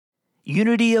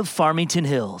Unity of Farmington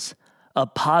Hills, a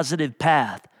positive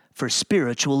path for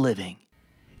spiritual living.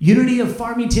 Unity of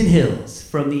Farmington Hills,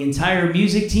 from the entire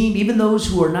music team, even those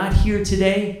who are not here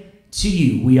today, to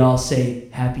you, we all say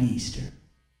Happy Easter.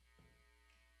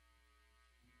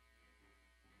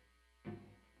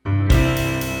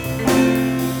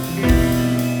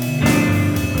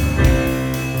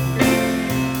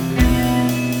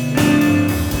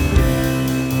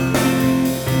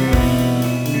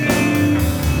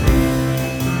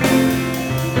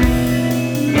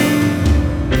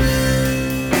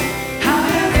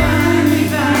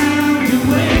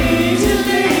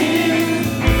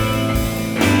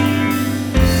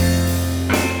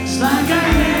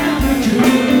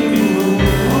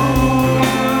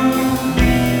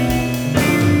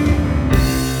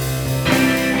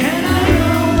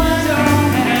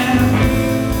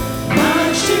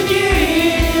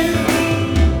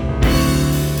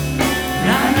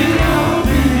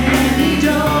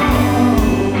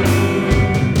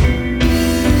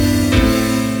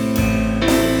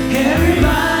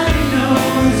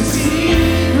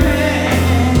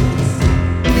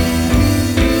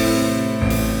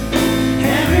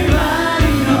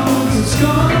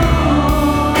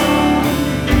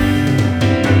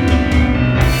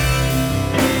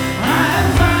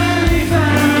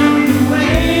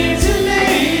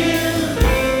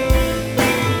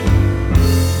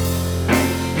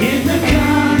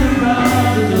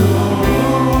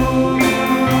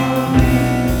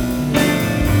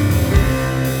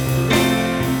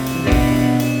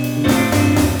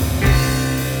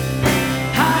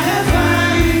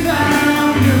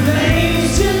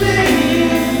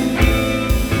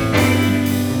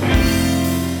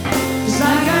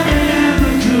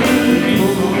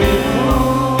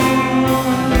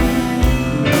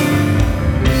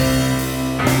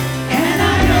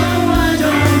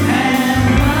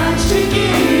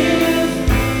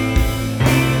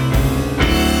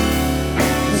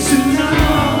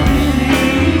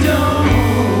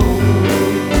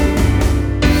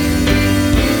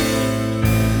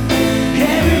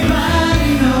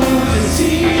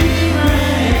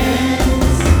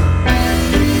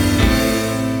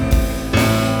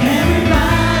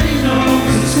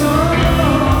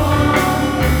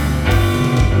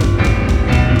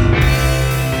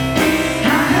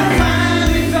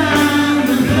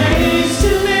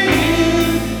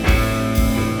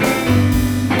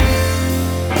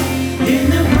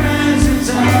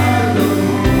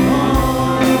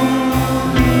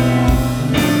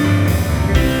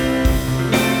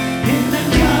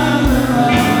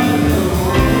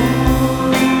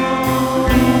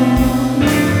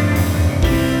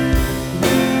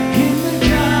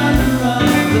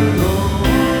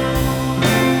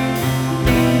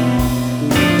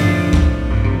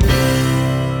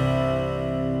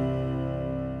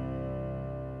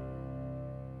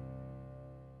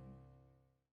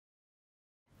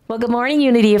 Well, good morning,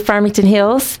 Unity of Farmington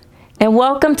Hills, and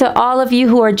welcome to all of you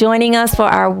who are joining us for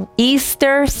our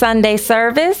Easter Sunday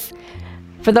service.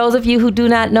 For those of you who do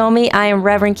not know me, I am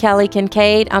Reverend Kelly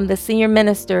Kincaid. I'm the Senior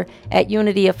Minister at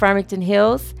Unity of Farmington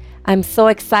Hills. I'm so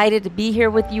excited to be here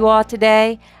with you all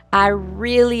today. I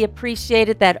really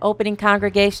appreciated that opening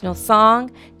congregational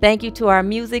song. Thank you to our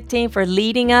music team for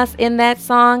leading us in that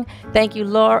song. Thank you,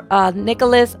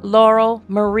 Nicholas, Laurel,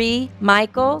 Marie,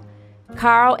 Michael,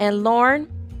 Carl, and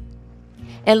Lauren.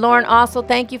 And Lauren, also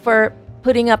thank you for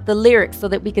putting up the lyrics so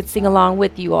that we could sing along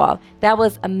with you all. That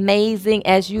was amazing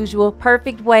as usual.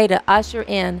 Perfect way to usher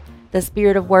in the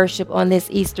spirit of worship on this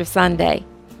Easter Sunday.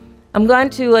 I'm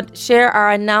going to share our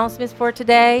announcements for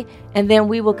today, and then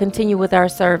we will continue with our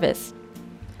service.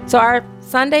 So our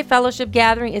Sunday fellowship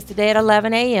gathering is today at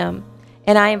 11 a.m.,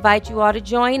 and I invite you all to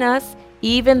join us,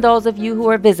 even those of you who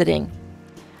are visiting.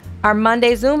 Our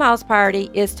Monday Zoom house party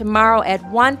is tomorrow at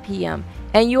 1 p.m.,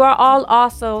 and you are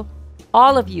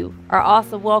all of you are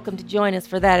also welcome to join us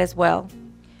for that as well.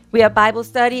 We have Bible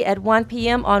study at 1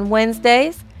 p.m. on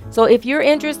Wednesdays. So if you're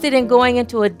interested in going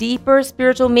into a deeper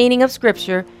spiritual meaning of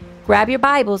Scripture, grab your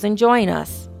Bibles and join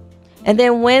us. And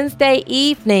then Wednesday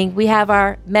evening, we have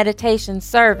our meditation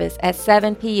service at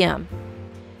 7 p.m.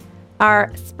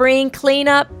 Our spring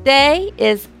cleanup day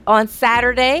is on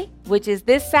Saturday, which is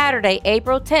this Saturday,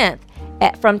 April 10th,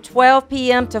 from 12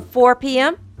 p.m. to 4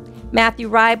 p.m. Matthew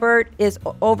Rybert is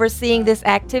overseeing this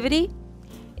activity.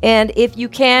 And if you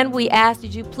can, we ask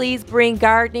that you please bring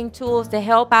gardening tools to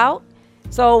help out.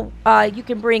 So you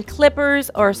can bring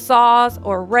clippers or saws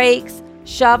or rakes,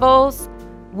 shovels,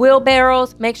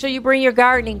 wheelbarrows. Make sure you bring your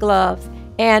gardening gloves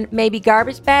and maybe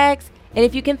garbage bags. And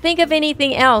if you can think of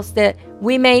anything else that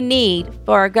we may need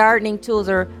for our gardening tools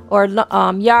or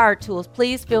yard tools,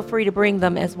 please feel free to bring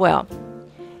them as well.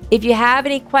 If you have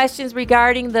any questions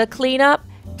regarding the cleanup,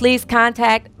 please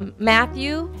contact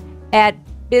Matthew at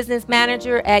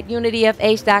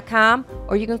businessmanager@unityfh.com,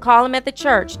 or you can call him at the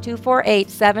church,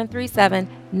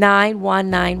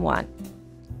 248-737-9191.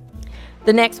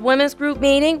 The next women's group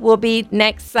meeting will be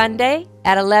next Sunday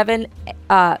at 11,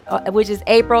 which is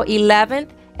April 11th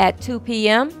at 2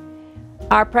 p.m.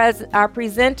 Our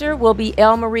presenter will be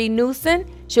Elle-Marie Newson.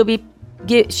 She'll be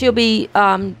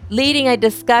leading a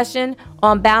discussion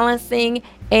on balancing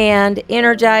and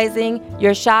energizing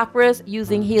your chakras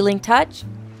using Healing Touch.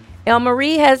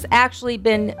 Elle-Marie has actually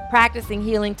been practicing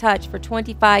Healing Touch for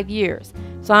 25 years,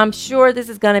 so I'm sure this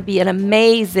is going to be an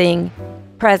amazing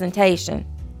presentation.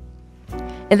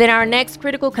 And then our next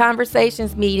Critical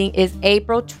Conversations meeting is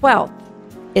April 12th.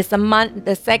 It's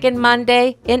the second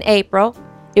Monday in April.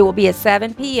 It will be at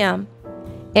 7 p.m.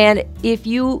 And if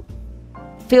you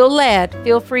feel led,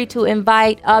 feel free to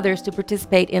invite others to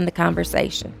participate in the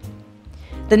conversation.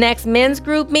 The next men's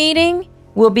group meeting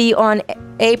will be on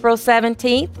April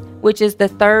 17th, which is the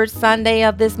third Sunday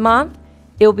of this month.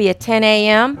 It will be at 10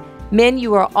 a.m. Men,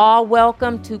 you are all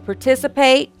welcome to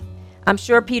participate. I'm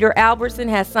sure Peter Albertson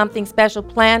has something special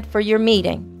planned for your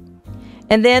meeting.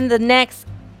 And then the next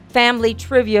Family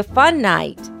Trivia Fun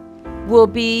Night will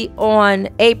be on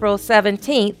April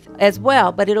 17th as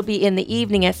well, but it'll be in the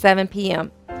evening at 7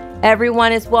 p.m.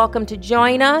 Everyone is welcome to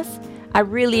join us. I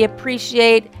really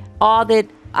appreciate all that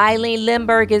Eileen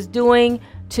Lindbergh is doing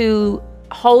to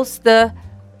host the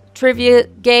trivia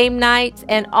game nights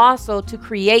and also to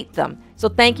create them. So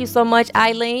thank you so much,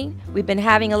 Eileen. We've been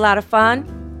having a lot of fun.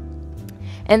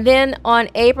 And then on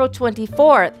April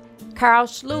 24th, Carl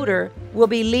Schluter will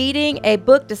be leading a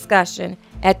book discussion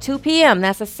at 2 p.m.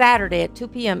 That's a Saturday at 2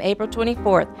 p.m., April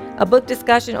 24th. A book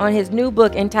discussion on his new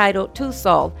book entitled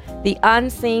Tusol, The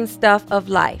Unseen Stuff of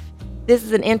Life. This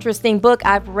is an interesting book.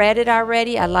 I've read it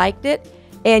already. I liked it.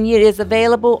 And it is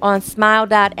available on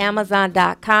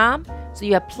smile.amazon.com. So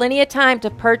you have plenty of time to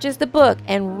purchase the book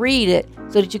and read it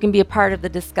so that you can be a part of the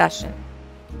discussion.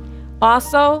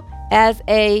 Also, as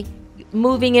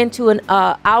moving into an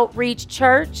outreach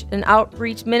church, an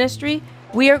outreach ministry,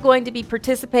 we are going to be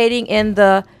participating in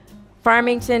the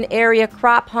Farmington Area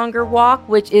Crop Hunger Walk,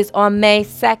 which is on May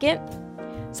 2nd.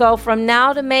 So from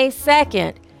now to May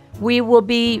 2nd, we will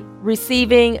be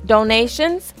receiving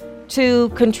donations to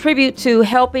contribute to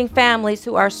helping families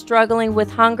who are struggling with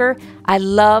hunger. I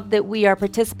love that we are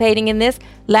participating in this.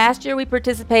 Last year we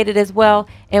participated as well,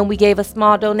 and we gave a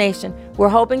small donation. We're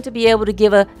hoping to be able to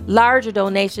give a larger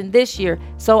donation this year.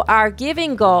 So our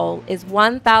giving goal is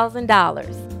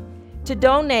 $1,000. To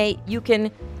donate, you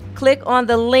can click on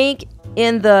the link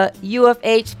in the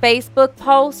UFH Facebook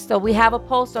post. So we have a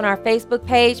post on our Facebook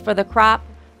page for the Crop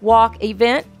Walk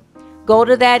event. Go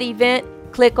to that event.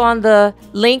 Click on the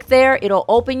link there. It'll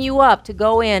open you up to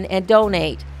go in and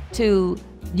donate to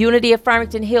Unity of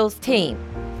Farmington Hills team.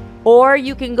 Or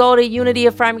you can go to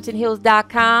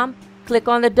unityoffarmingtonhills.com, click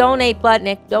on the donate button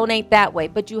and donate that way.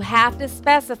 But you have to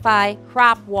specify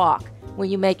Crop Walk when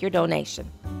you make your donation.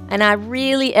 And I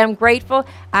really am grateful.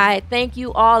 I thank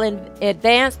you all in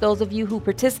advance, those of you who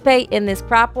participate in this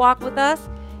Crop Walk with us,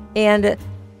 and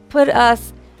put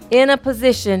us in a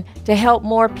position to help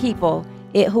more people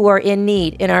who are in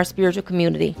need in our spiritual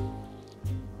community.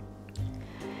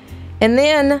 And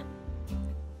then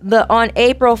on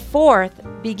April 4th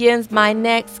begins my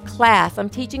next class. I'm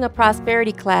teaching a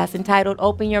prosperity class entitled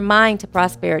Open Your Mind to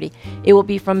Prosperity. It will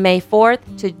be from May 4th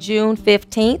to June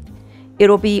 15th.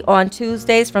 It'll be on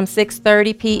Tuesdays from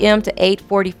 6:30 p.m. to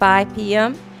 8:45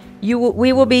 p.m.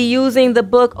 We will be using the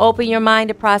book Open Your Mind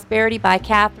to Prosperity by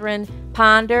Catherine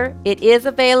Ponder. It is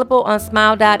available on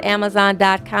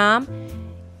smile.amazon.com.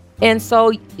 And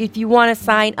so if you want to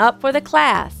sign up for the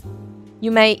class,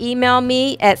 you may email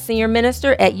me at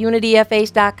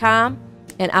seniorminister@unityfh.com,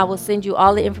 and I will send you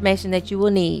all the information that you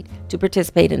will need to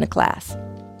participate in the class.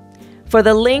 For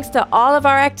the links to all of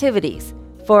our activities,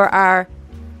 for our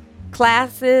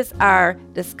classes, our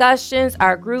discussions,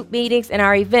 our group meetings, and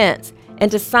our events, and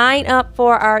to sign up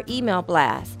for our email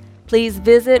blast, please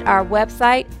visit our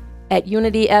website at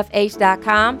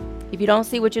unityfh.com. If you don't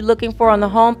see what you're looking for on the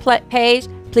home page,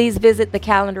 please visit the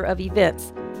calendar of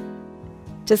events.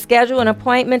 To schedule an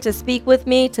appointment to speak with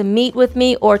me, to meet with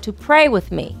me, or to pray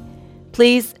with me,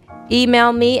 please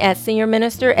email me at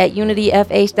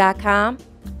seniorminister@unityfh.com,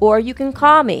 or you can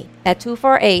call me at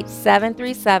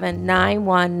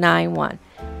 248-737-9191.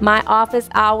 My office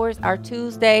hours are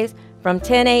Tuesdays from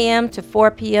 10 a.m. to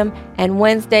 4 p.m. and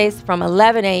Wednesdays from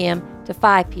 11 a.m. to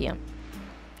 5 p.m.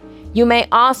 You may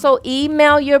also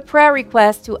email your prayer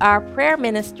request to our prayer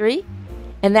ministry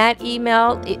And that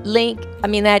email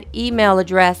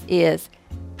address is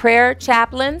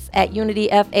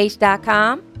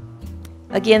prayerchaplains@unityfh.com.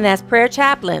 Again, that's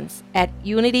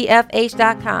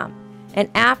prayerchaplains@unityfh.com. And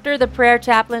after the prayer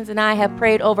chaplains and I have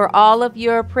prayed over all of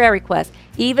your prayer requests,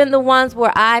 even the ones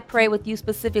where I pray with you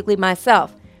specifically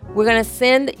myself, we're going to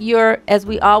send as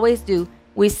we always do,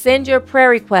 we send your prayer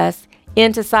requests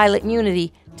into Silent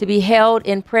Unity to be held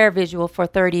in prayer visual for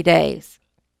 30 days.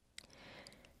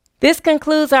 This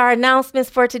concludes our announcements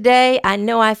for today. I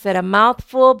know I said a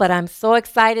mouthful, but I'm so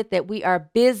excited that we are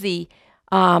busy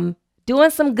doing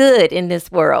some good in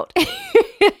this world.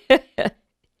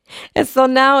 And so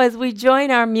now as we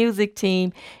join our music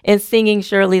team in singing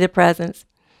Surely the Presence,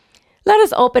 let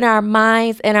us open our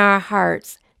minds and our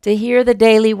hearts to hear the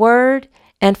daily word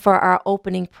and for our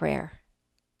opening prayer.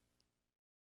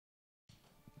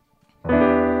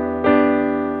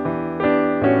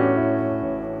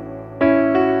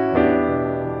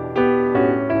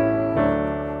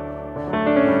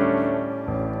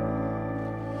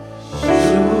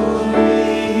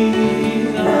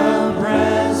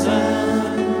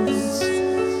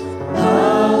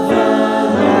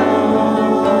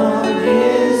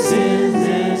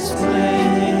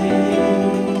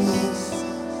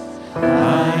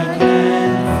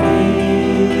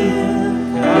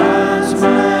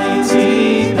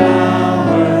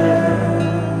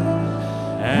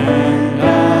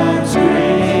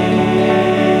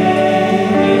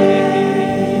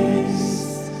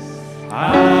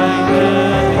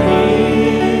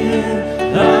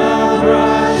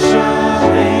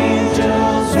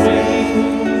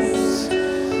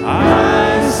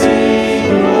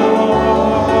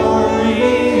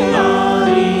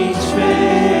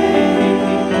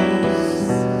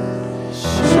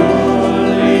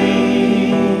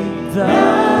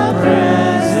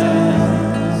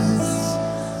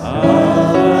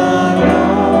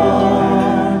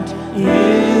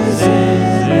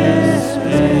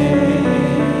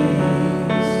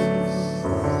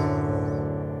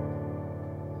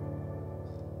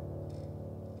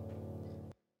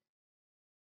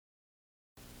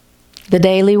 The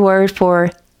daily word for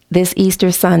this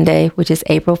Easter Sunday, which is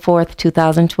April 4th,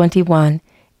 2021,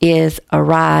 is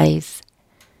arise.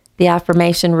 The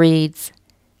affirmation reads,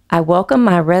 I welcome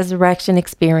my resurrection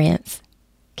experience.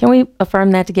 Can we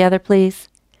affirm that together, please?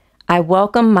 I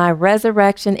welcome my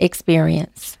resurrection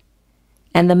experience.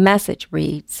 And the message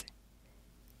reads,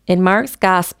 in Mark's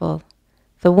Gospel,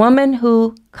 the woman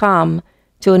who come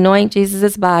to anoint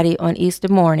Jesus' body on Easter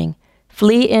morning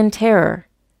flee in terror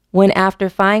when, after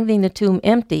finding the tomb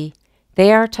empty,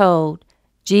 they are told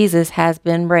Jesus has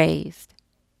been raised.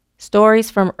 Stories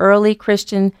from early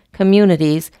Christian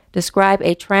communities describe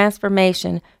a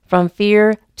transformation from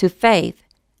fear to faith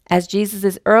as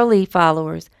Jesus' early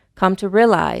followers come to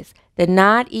realize that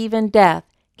not even death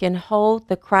can hold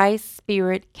the Christ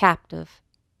Spirit captive.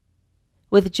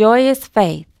 With joyous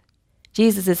faith,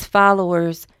 Jesus'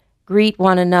 followers greet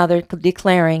one another,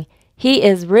 declaring, He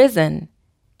is risen,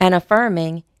 and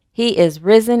affirming, He is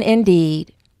risen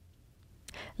indeed.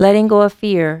 Letting go of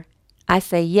fear, I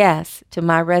say yes to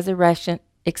my resurrection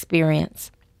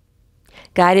experience.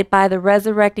 Guided by the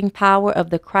resurrecting power of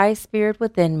the Christ Spirit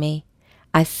within me,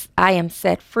 I am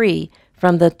set free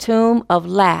from the tomb of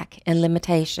lack and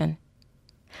limitation.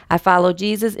 I follow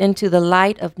Jesus into the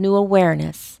light of new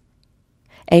awareness,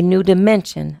 a new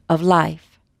dimension of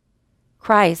life.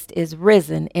 Christ is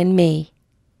risen in me.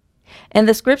 And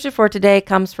the scripture for today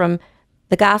comes from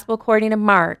the Gospel according to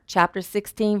Mark, chapter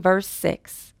 16, verse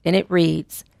 6, and it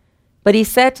reads, But he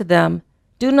said to them,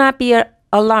 Do not be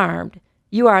alarmed.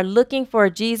 You are looking for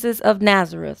Jesus of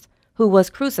Nazareth, who was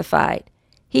crucified.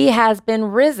 He has been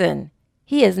risen.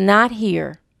 He is not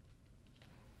here.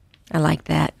 I like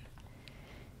that.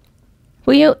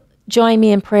 Will you join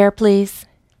me in prayer, please?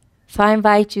 So I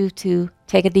invite you to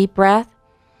take a deep breath.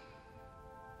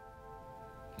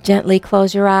 Gently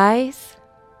close your eyes.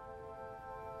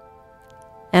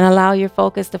 And allow your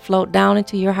focus to float down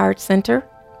into your heart center.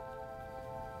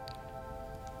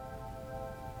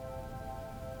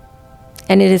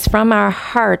 And it is from our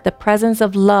heart, the presence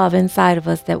of love inside of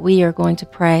us, that we are going to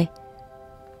pray.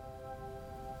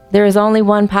 There is only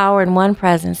one power and one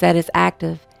presence that is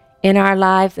active in our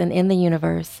lives and in the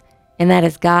universe, and that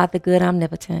is God, the good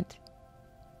omnipotent.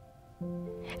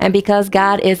 And because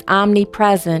God is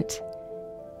omnipresent,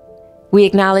 we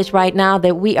acknowledge right now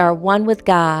that we are one with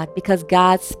God because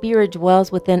God's Spirit dwells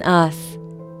within us.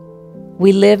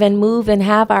 We live and move and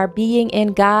have our being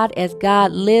in God as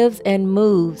God lives and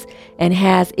moves and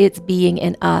has its being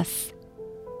in us.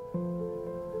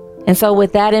 And so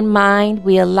with that in mind,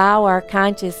 we allow our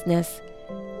consciousness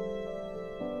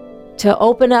to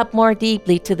open up more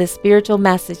deeply to the spiritual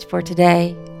message for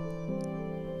today.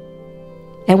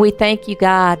 And we thank you,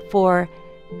 God, for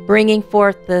bringing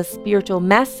forth the spiritual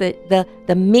message,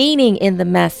 the meaning in the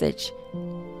message,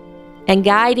 and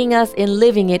guiding us in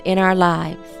living it in our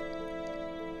lives.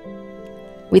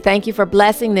 We thank you for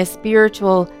blessing this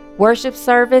spiritual worship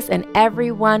service and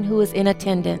everyone who is in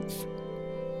attendance.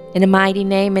 In the mighty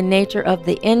name and nature of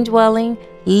the indwelling,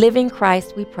 living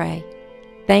Christ, we pray.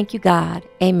 Thank you, God.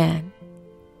 Amen.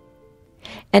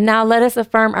 And now let us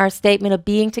affirm our statement of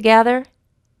being together.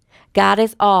 God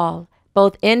is all,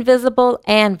 both invisible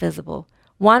and visible.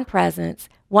 One presence,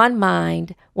 one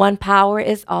mind, one power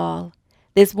is all.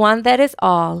 This one that is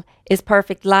all is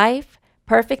perfect life,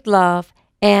 perfect love,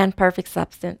 and perfect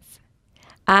substance.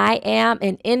 I am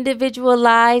an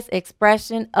individualized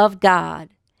expression of God.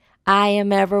 I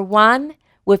am ever one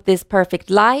with this perfect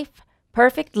life,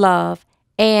 perfect love,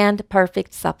 and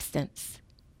perfect substance.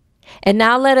 And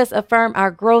now let us affirm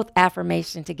our growth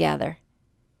affirmation together.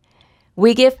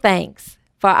 We give thanks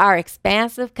for our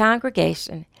expansive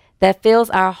congregation that fills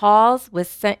our halls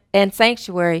and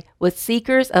sanctuary with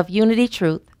seekers of unity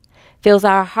truth, fills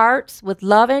our hearts with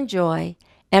love and joy,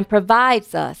 and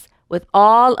provides us with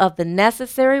all of the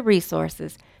necessary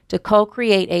resources to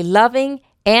co-create a loving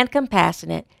and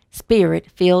compassionate,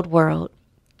 spirit-filled world.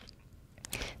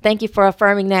 Thank you for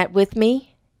affirming that with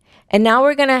me. And now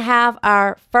we're going to have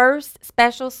our first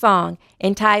special song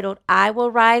entitled, I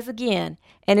Will Rise Again,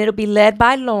 and it'll be led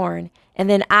by Lauren, and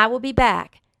then I will be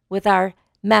back with our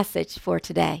message for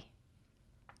today.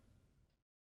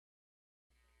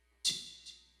 2,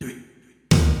 3.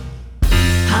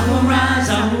 I will rise,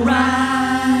 I will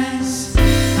rise.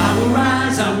 I will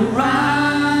rise, I will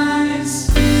rise.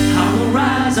 I will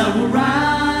rise, I will rise.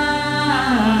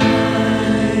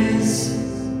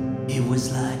 It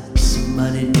was like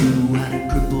somebody knew how to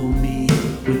cripple me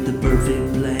with the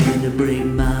perfect plan to break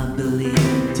my belief.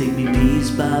 Take me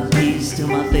piece by piece till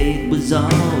my faith was all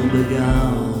but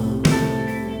gone.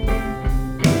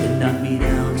 It knocked me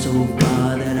down so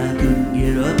far that I couldn't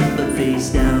get up, but face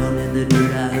down in the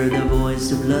dirt I heard the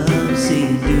voice of love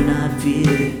saying, do not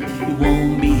fear, you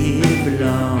won't be here for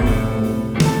long.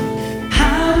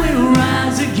 I will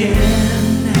rise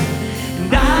again,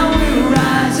 and I will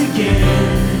rise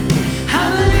again.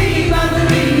 I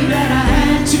believe that I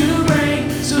had to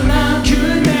break so love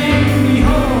could make me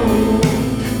whole.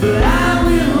 But I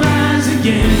will rise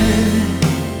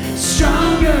again,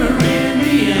 stronger in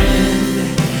the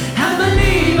end. I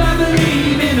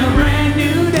believe in a brand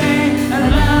new day, a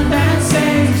love that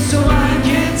saves, so I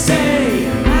can say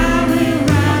I will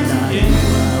rise again. Who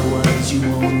I was, you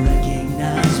won't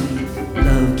recognize me.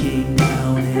 Love came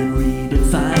down and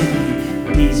redefined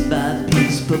me, piece by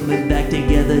piece, put me back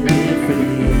together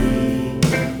differently.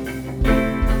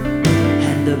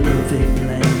 And the perfect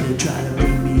plan to try to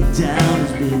bring me down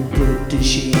has been put to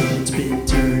shame, it's been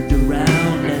turned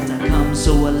around as I come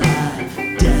so alive.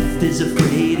 Death is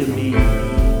afraid of me.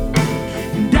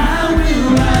 And I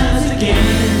will rise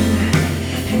again,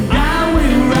 and I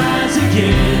will rise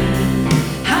again.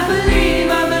 I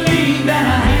believe that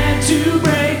I had to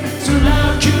break so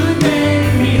love could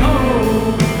make me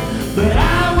whole. But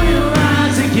I will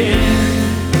rise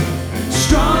again,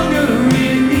 stronger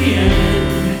in the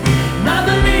end. And I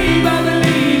believe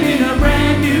in a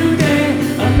brand new day,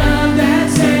 a love that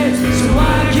saves, so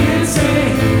I can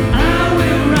say I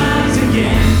will rise.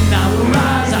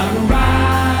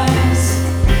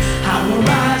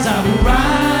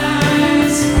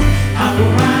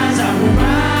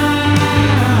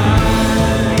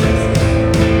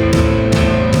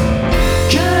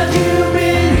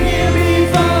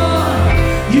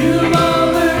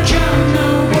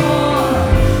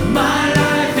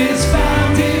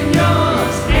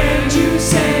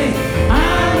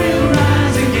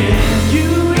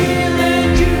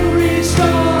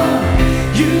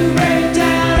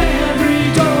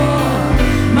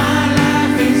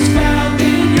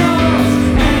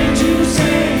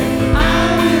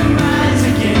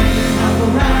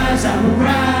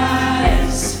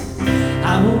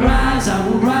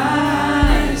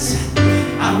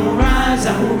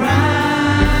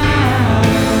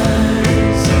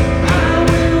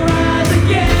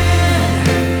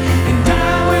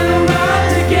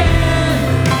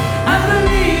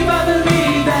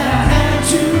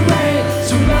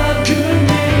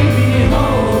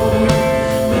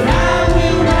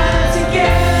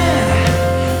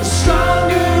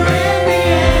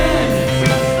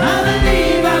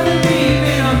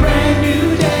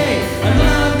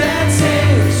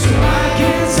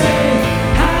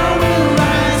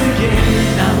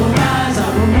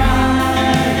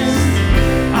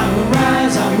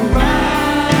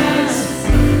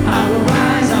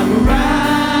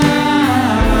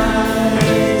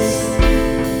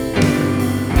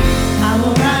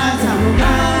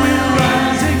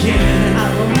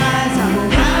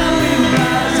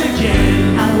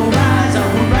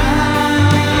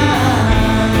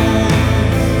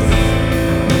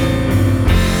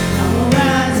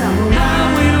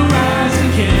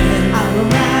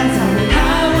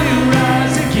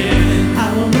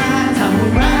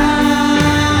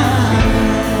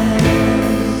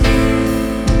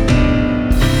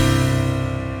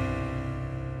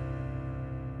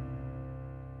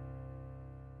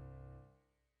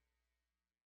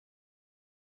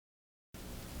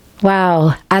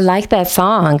 Wow, I like that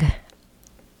song.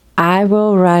 I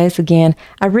will rise again.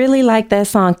 I really like that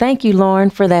song. Thank you, Lauren,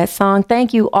 for that song.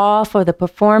 Thank you all for the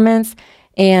performance.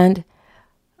 And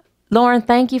Lauren,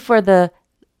 thank you for the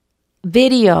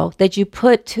video that you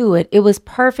put to it. It was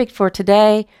perfect for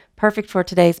today, perfect for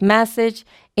today's message,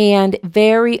 and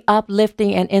very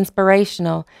uplifting and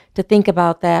inspirational to think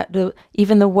about that.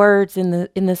 Even the words in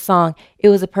the song. It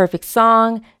was a perfect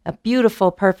song, a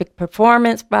beautiful, perfect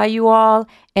performance by you all,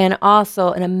 and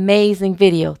also an amazing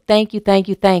video. Thank you, thank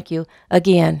you, thank you.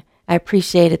 Again, I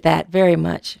appreciated that very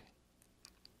much.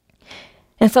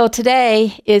 And so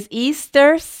today is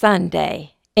Easter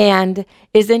Sunday. And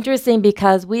it's interesting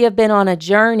because we have been on a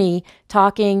journey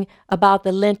talking about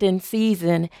the Lenten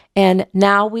season, and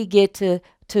now we get to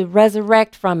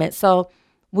resurrect from it. So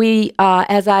we,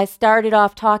 as I started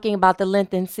off talking about the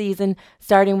Lenten season,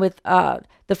 starting with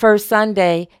the first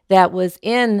Sunday that was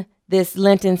in this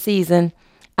Lenten season,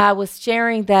 I was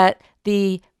sharing that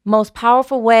the most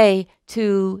powerful way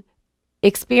to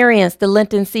experience the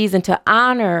Lenten season, to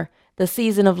honor the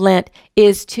season of Lent,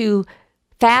 is to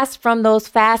fast from those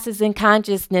facets in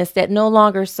consciousness that no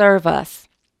longer serve us,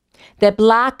 that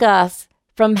block us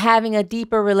from having a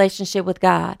deeper relationship with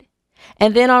God.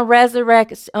 And then on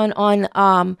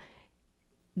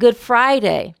Good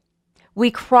Friday,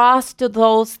 we crossed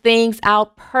those things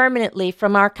out permanently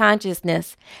from our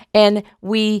consciousness, and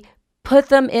we put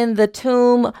them in the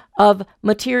tomb of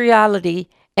materiality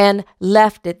and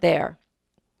left it there.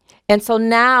 And so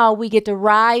now we get to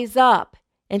rise up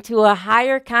into a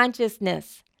higher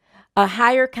consciousness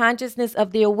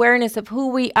of the awareness of who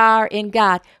we are in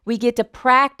God. We get to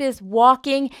practice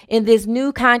walking in this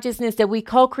new consciousness that we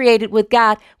co-created with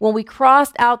God when we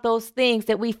crossed out those things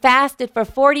that we fasted for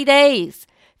 40 days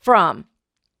from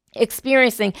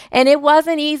experiencing. And it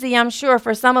wasn't easy, I'm sure,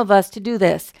 for some of us to do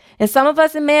this. And some of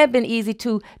us, it may have been easy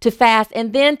to fast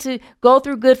and then to go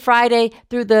through Good Friday,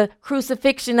 through the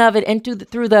crucifixion of it and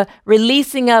through the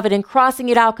releasing of it and crossing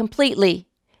it out completely.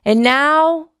 And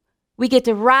now we get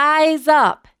to rise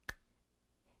up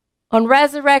on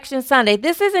Resurrection Sunday.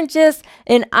 This isn't just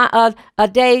a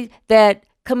day that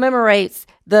commemorates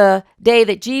the day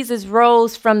that Jesus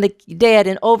rose from the dead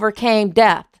and overcame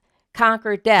death,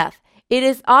 conquered death. It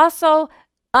is also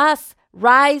us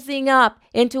rising up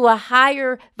into a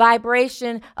higher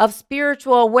vibration of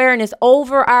spiritual awareness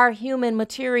over our human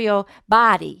material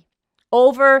body,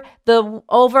 over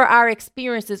our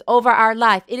experiences, over our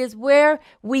life. It is where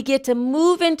we get to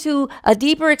move into a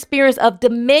deeper experience of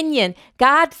dominion.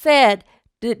 God said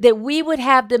that we would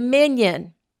have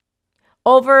dominion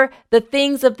over the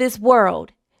things of this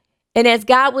world. And as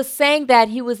God was saying that,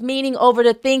 he was meaning over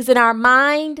the things in our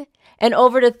mind and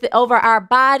over our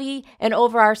body and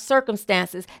over our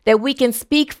circumstances, that we can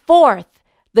speak forth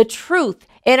the truth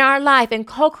in our life and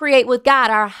co-create with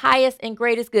God our highest and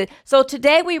greatest good. So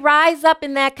today we rise up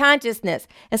in that consciousness.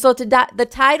 And so the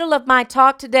title of my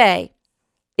talk today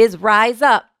is Rise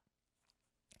Up.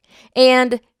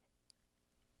 And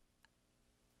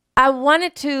I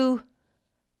wanted to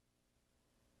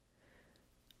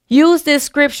use this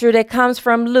scripture that comes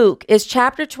from Luke. It's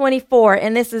chapter 24,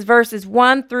 and this is verses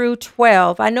 1 through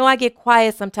 12. I know I get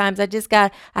quiet sometimes. I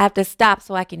have to stop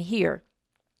so I can hear.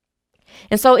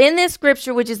 And so in this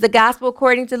scripture, which is the gospel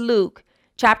according to Luke,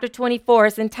 chapter 24,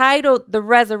 it's entitled The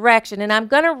Resurrection. And I'm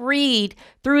going to read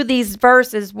through these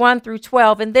verses 1 through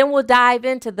 12, and then we'll dive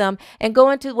into them and go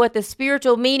into what the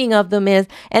spiritual meaning of them is.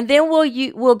 And then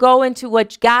we'll go into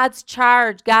what God's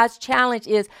challenge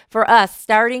is for us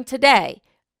starting today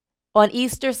on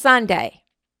Easter Sunday.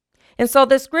 And so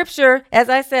the scripture, as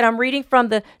I said, I'm reading from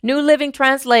the New Living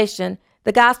Translation,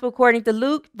 the gospel according to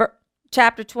Luke,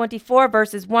 chapter 24,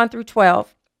 verses 1 through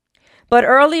 12. But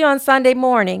early on Sunday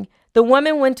morning, the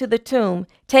women went to the tomb,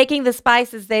 taking the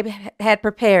spices they had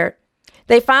prepared.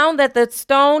 They found that the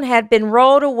stone had been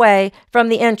rolled away from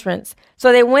the entrance.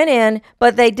 So they went in,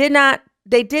 but they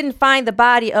didn't find the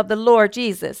body of the Lord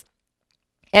Jesus.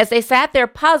 As they sat there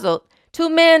puzzled, two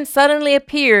men suddenly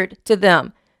appeared to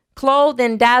them, clothed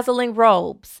in dazzling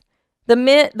robes.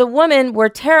 The women were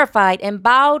terrified and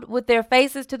bowed with their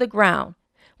faces to the ground.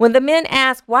 When the men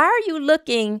asked, "Why are you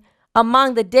looking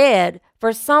among the dead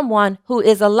for someone who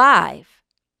is alive?"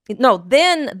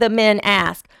 Then the men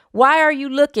asked, "Why are you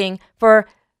looking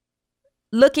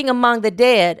among the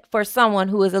dead for someone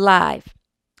who is alive?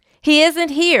 He isn't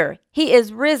here. He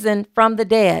is risen from the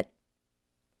dead.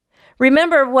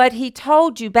 Remember what he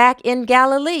told you back in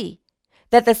Galilee,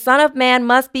 that the Son of Man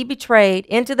must be betrayed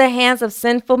into the hands of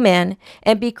sinful men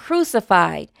and be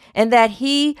crucified, and that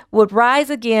he would rise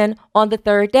again on the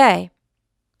third day."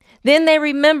 Then they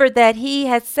remembered that he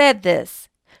had said this.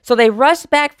 So they rushed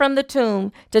back from the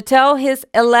tomb to tell his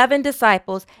 11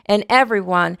 disciples and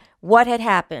everyone what had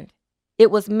happened.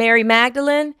 It was Mary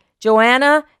Magdalene,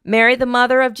 Joanna, Mary the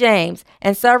mother of James,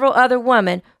 and several other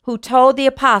women who told the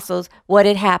apostles what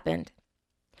had happened.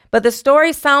 But the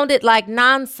story sounded like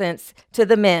nonsense to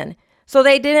the men, so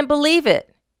they didn't believe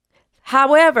it.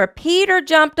 However, Peter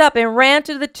jumped up and ran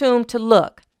to the tomb to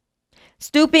look.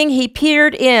 Stooping, he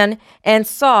peered in and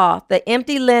saw the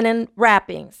empty linen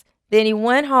wrappings. Then he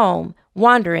went home,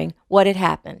 wondering what had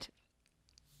happened.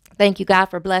 Thank you, God,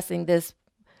 for blessing this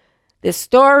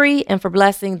story and for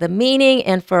blessing the meaning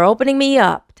and for opening me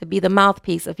up to be the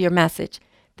mouthpiece of your message.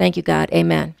 Thank you, God.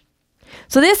 Amen.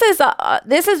 So this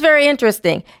is very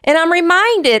interesting. And I'm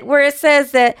reminded where it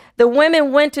says that the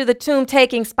women went to the tomb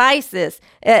taking spices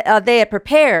they had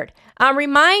prepared. I'm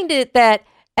reminded that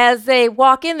as they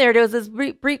walk in there was this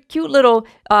cute little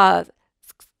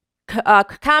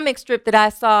comic strip that I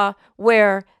saw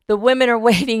where the women are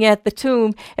waiting at the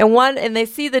tomb and they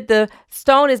see that the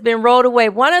stone has been rolled away.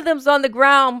 One of them's on the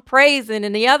ground praising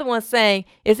and the other one's saying,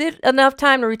 "Is it enough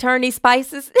time to return these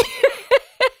spices?"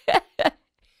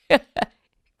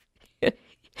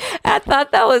 I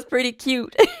thought that was pretty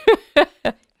cute.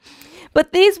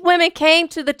 But these women came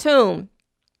to the tomb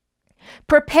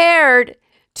prepared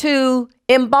to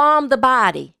embalm the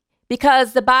body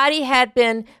because the body had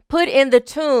been put in the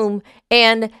tomb,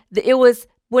 and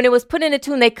when it was put in the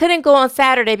tomb, they couldn't go on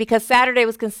Saturday because Saturday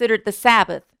was considered the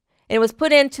Sabbath. And it was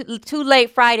put in too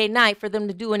late Friday night for them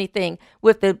to do anything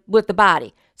with the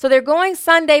body. So they're going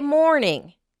Sunday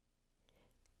morning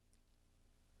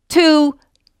to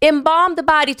embalm the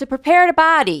body, to prepare the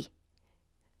body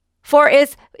for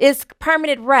its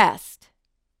permanent rest.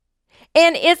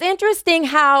 And it's interesting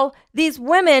how these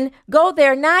women go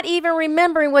there not even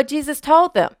remembering what Jesus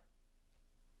told them.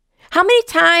 How many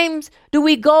times do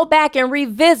we go back and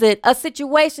revisit a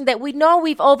situation that we know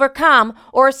we've overcome,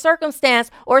 or a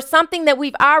circumstance or something that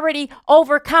we've already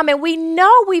overcome, and we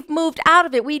know we've moved out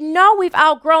of it, we know we've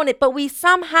outgrown it, but we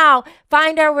somehow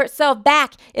find ourselves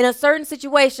back in a certain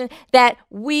situation that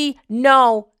we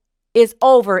know is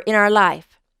over in our life?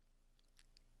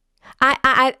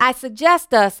 I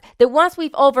suggest us that once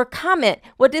we've overcome it,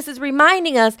 what this is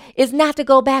reminding us is not to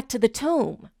go back to the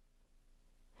tomb.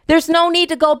 There's no need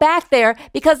to go back there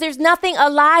because there's nothing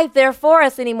alive there for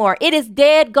us anymore. It is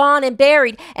dead, gone, and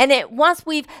buried. And once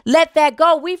we've let that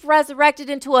go, we've resurrected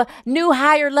into a new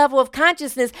higher level of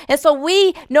consciousness. And so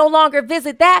we no longer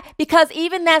visit that because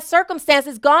even that circumstance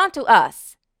is gone to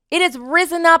us. It has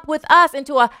risen up with us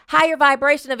into a higher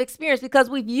vibration of experience because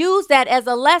we've used that as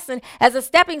a lesson, as a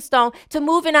stepping stone to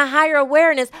move in a higher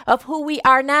awareness of who we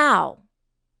are now.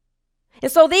 And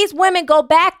so these women go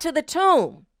back to the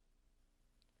tomb.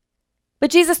 But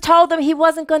Jesus told them he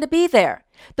wasn't going to be there.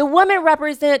 The women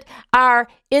represent our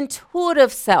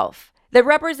intuitive self. They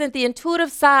represent the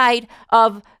intuitive side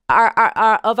of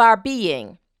our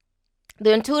being,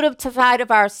 the intuitive side of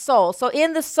our soul. So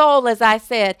in the soul, as I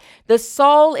said, the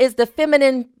soul is the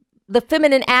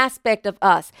feminine aspect of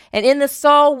us. And in the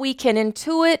soul, we can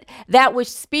intuit that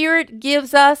which spirit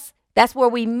gives us. That's where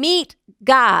we meet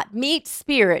God, meet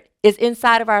spirit is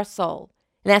inside of our soul.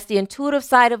 And that's the intuitive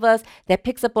side of us that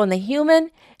picks up on the human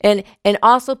and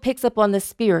also picks up on the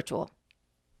spiritual.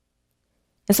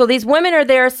 And so these women are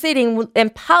there sitting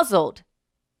and puzzled.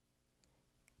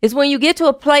 It's when you get to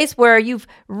a place where you've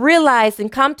realized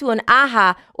and come to an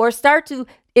aha or start to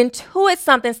intuit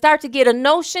something, start to get a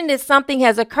notion that something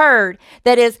has occurred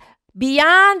that is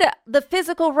beyond the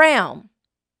physical realm.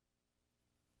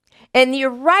 And you're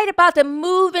right about to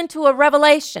move into a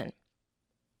revelation.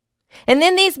 And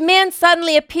then these men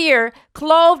suddenly appear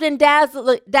clothed in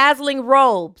dazzling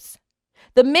robes.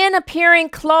 The men appearing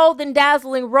clothed in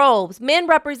dazzling robes. Men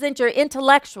represent your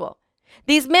intellectual.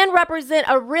 These men represent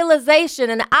a realization,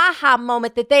 an aha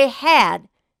moment that they had.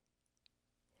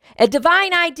 A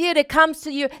divine idea that comes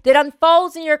to you, that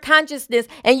unfolds in your consciousness,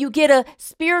 and you get a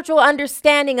spiritual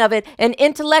understanding of it, an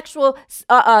intellectual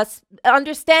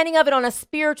understanding of it on a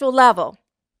spiritual level.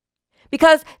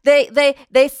 Because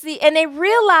they see and they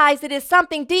realize it is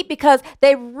something deep because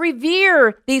they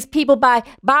revere these people by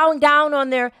bowing down on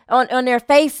their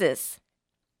faces.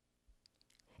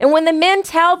 And when the men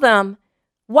tell them,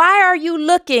 "Why are you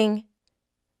looking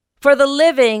for the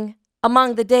living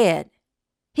among the dead?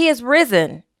 He is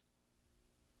risen."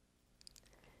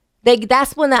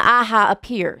 That's when the aha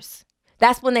appears.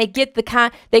 That's when they get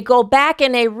they go back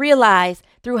and they realize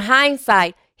through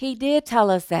hindsight, he did tell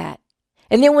us that.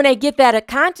 And then when they get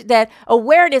that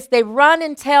awareness, they run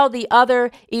and tell the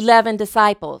other 11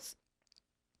 disciples.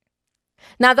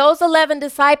 Now, those 11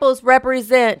 disciples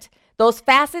represent those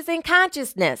facets in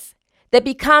consciousness that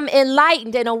become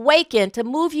enlightened and awakened to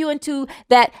move you into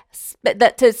that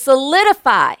to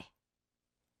solidify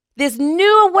this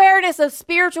new awareness of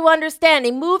spiritual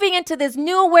understanding, moving into this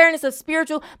new awareness of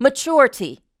spiritual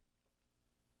maturity.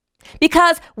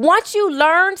 Because once you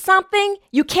learn something,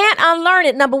 you can't unlearn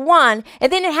it, number one,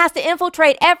 and then it has to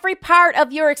infiltrate every part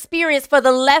of your experience for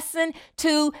the lesson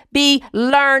to be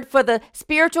learned, for the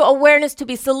spiritual awareness to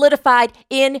be solidified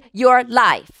in your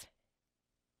life.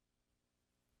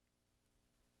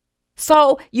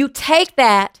 So you take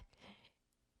that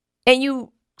and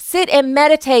you sit and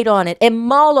meditate on it and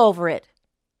mull over it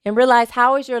and realize,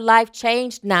 how is your life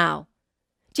changed now?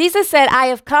 Jesus said, I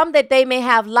have come that they may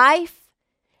have life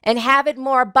and have it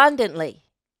more abundantly.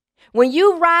 When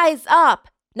you rise up,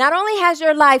 not only has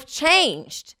your life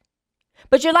changed,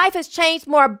 but your life has changed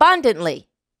more abundantly.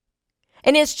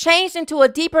 And it's changed into a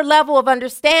deeper level of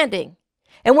understanding.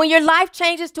 And when your life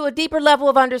changes to a deeper level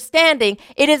of understanding,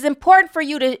 it is important for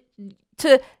you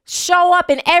to show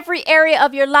up in every area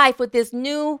of your life with this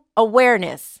new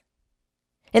awareness.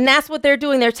 And that's what they're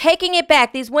doing. They're taking it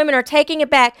back. These women are taking it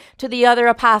back to the other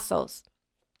apostles.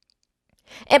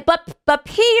 But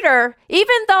Peter,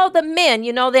 even though the men,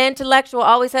 the intellectual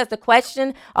always has to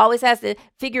question, always has to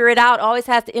figure it out, always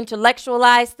has to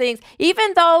intellectualize things,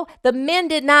 even though the men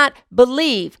did not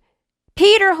believe,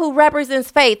 Peter, who represents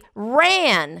faith,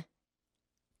 ran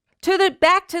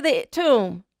back to the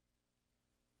tomb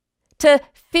to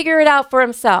figure it out for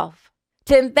himself,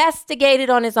 to investigate it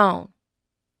on his own.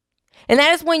 And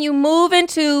that is when you move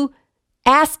into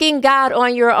asking God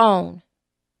on your own.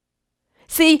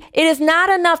 See, it is not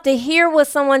enough to hear what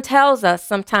someone tells us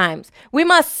sometimes. We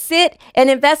must sit and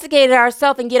investigate it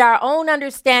ourselves and get our own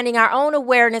understanding, our own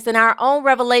awareness, and our own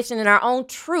revelation and our own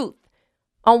truth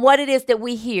on what it is that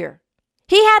we hear.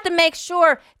 Faith had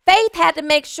to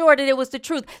make sure that it was the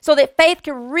truth so that faith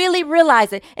could really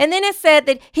realize it. And then it said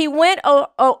that he went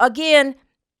home again,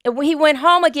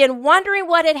 wondering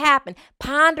what had happened,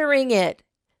 pondering it,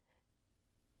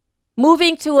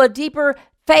 moving to a deeper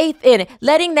faith in it,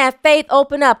 letting that faith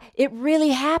open up. It really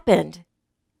happened.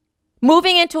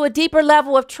 Moving into a deeper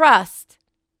level of trust.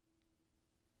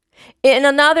 In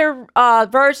another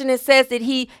version, it says that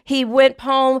he went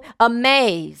home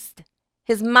amazed.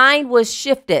 His mind was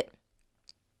shifted.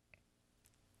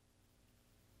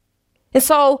 And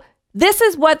so this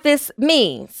is what this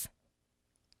means.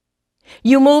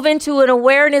 You move into an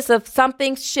awareness of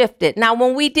something shifted. Now,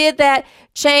 when we did that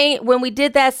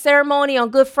ceremony on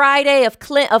Good Friday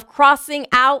of crossing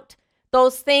out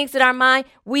those things in our mind,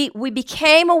 we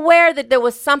became aware that there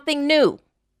was something new.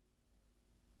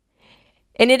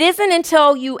 And it isn't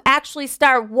until you actually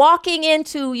start walking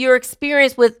into your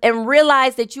experience and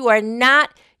realize that you are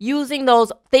not using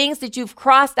those things that you've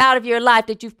crossed out of your life,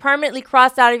 that you've permanently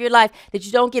crossed out of your life, that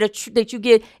you don't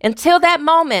get until that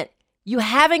moment. You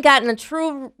haven't gotten a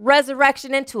true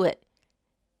resurrection into it.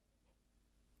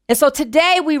 And so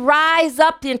today we rise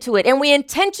up into it and we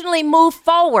intentionally move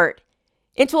forward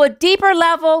into a deeper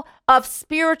level of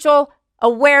spiritual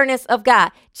awareness of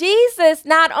God. Jesus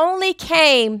not only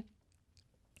came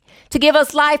to give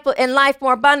us life and life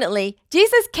more abundantly,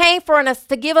 Jesus came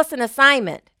to give us an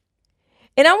assignment.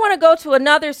 And I want to go to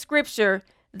another scripture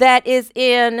that is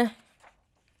in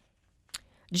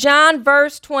John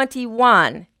verse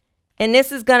 21. And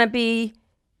this is going to be,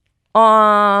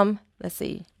 John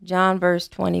verse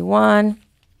 21.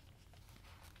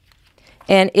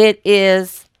 And it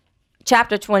is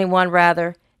chapter 21,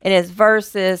 rather. It is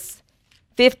verses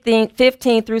 15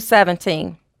 through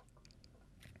 17.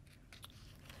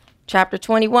 Chapter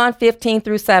 21, 15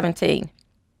 through 17.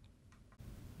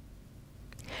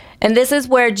 And this is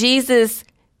where Jesus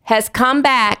has come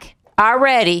back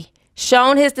already,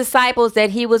 shown his disciples that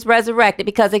he was resurrected,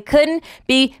 because it couldn't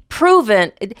be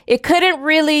proven. It couldn't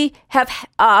really have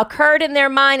occurred in their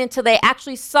mind until they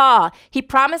actually saw. He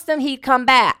promised them he'd come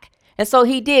back. And so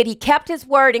he did. He kept his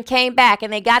word and came back,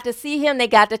 and they got to see him, they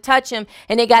got to touch him,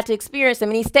 and they got to experience him.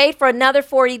 And he stayed for another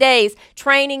 40 days,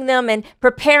 training them and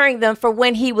preparing them for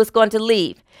when he was going to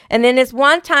leave. And then this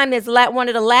one time, one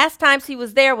of the last times he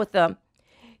was there with them,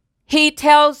 he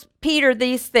tells Peter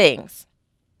these things.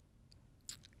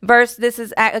 This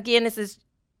is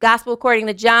Gospel according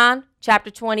to John, chapter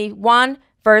 21,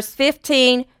 verse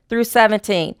 15 through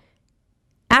 17.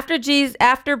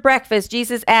 After breakfast,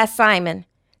 Jesus asked Simon,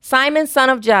 "Simon, son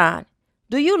of John,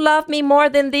 do you love me more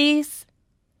than these?"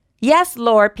 "Yes,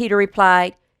 Lord," Peter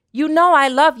replied. "You know I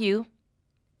love you."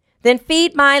 "Then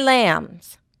feed my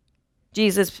lambs,"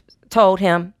 Jesus told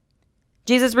him.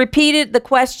 Jesus repeated the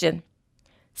question.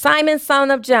 "Simon,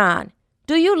 son of John,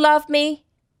 do you love me?"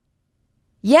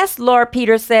 "Yes, Lord,"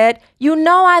 Peter said. "You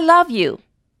know I love you."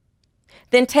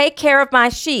 Then take care of my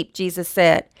sheep, Jesus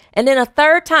said. And then a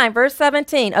third time, verse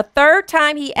 17, a third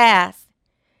time he asked,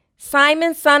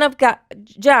 Simon, son of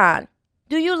John,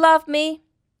 do you love me?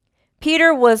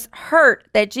 Peter was hurt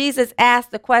that Jesus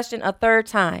asked the question a third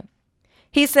time.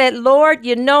 He said, Lord,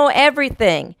 you know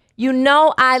everything. You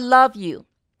know I love you.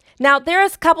 Now,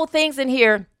 there's a couple things in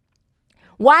here.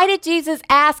 Why did Jesus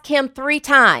ask him 3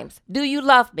 times, do you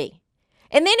love me?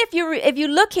 And then if you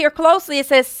look here closely, it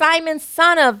says, Simon,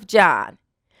 son of John.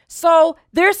 So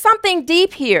there's something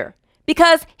deep here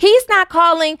because he's not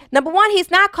calling, number one, he's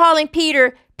not calling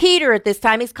Peter at this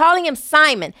time. He's calling him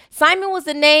Simon. Simon was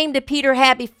the name that Peter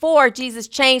had before Jesus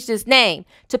changed his name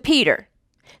to Peter.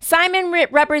 Simon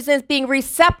represents being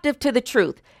receptive to the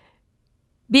truth,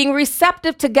 being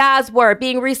receptive to God's word,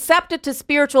 being receptive to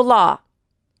spiritual law.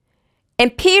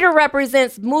 And Peter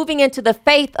represents moving into the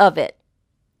faith of it.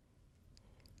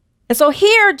 And so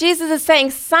here Jesus is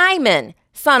saying, Simon,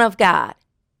 son of God.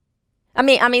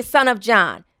 Son of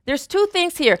John. There's 2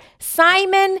 things here.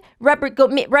 Simon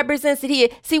represents that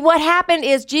see, what happened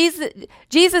is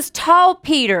Jesus told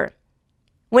Peter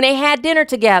when they had dinner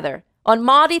together on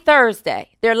Maundy Thursday,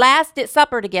 their last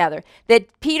supper together, that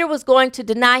Peter was going to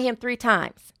deny him 3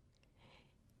 times.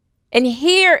 And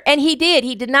he did.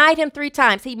 He denied him 3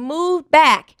 times. He moved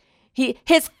back.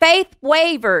 His faith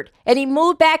wavered and he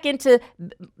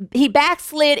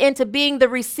backslid into being the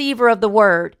receiver of the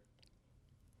word.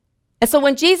 And so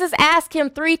when Jesus asked him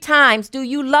 3 times, do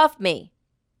you love me?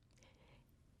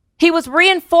 He was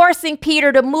reinforcing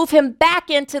Peter to move him back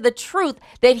into the truth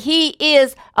that he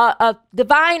is a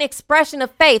divine expression of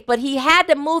faith. But he had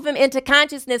to move him into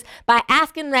consciousness by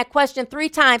asking him that question 3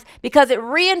 times because it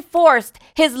reinforced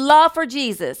his love for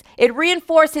Jesus. It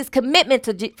reinforced his commitment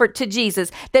to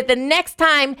Jesus, that the next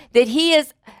time that he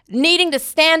is needing to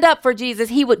stand up for Jesus,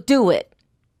 he would do it.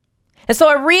 And so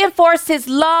it reinforced his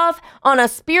love on a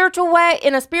spiritual way,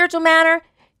 in a spiritual manner,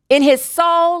 in his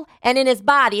soul and in his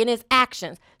body, in his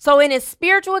actions. So in his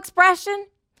spiritual expression,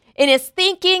 in his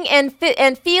thinking and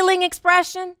feeling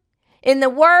expression, in the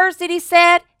words that he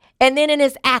said, and then in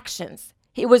his actions.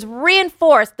 It was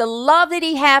reinforced, the love that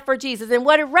he had for Jesus. And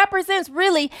what it represents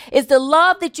really is the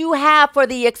love that you have for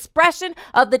the expression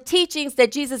of the teachings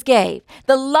that Jesus gave.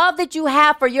 The love that you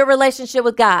have for your relationship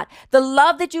with God. The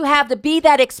love that you have to be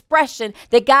that expression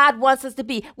that God wants us to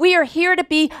be. We are here to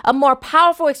be a more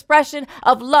powerful expression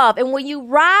of love. And when you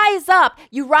rise up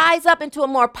into a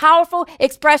more powerful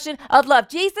expression of love.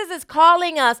 Jesus is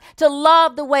calling us to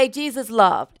love the way Jesus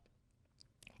loved.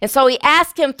 And so he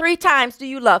asked him 3 times, do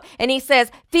you love? And he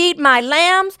says, feed my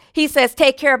lambs. He says,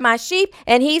 take care of my sheep.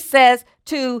 And he says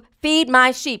to feed my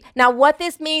sheep. Now, what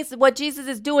this means, what Jesus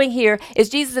is doing here is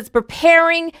Jesus is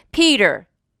preparing Peter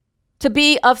to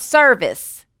be of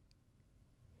service.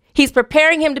 He's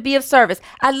preparing him to be of service.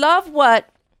 I love what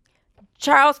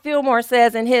Charles Fillmore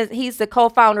says he's the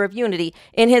co-founder of Unity,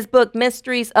 in his book,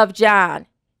 Mysteries of John.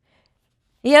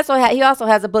 He also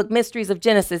has a book, Mysteries of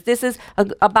Genesis. This is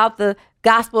about the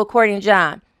gospel according to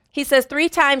John. He says 3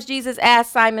 times Jesus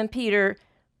asked Simon Peter,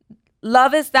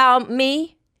 lovest thou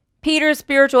me? Peter's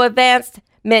spiritual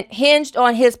advancement hinged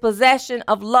on his possession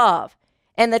of love.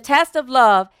 And the test of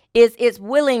love is its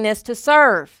willingness to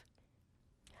serve.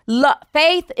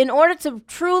 Faith, in order to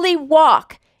truly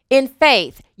walk in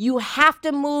faith, you have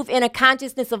to move in a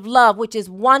consciousness of love, which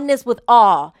is oneness with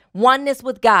all, oneness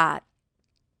with God.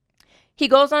 He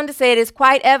goes on to say it is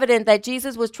quite evident that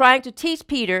Jesus was trying to teach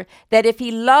Peter that if he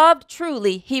loved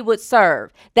truly, he would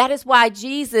serve. That is why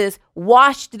Jesus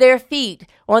washed their feet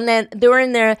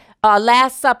during their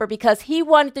Last Supper, because he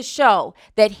wanted to show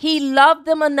that he loved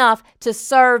them enough to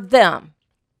serve them.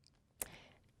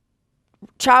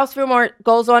 Charles Fillmore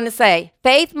goes on to say,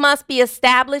 faith must be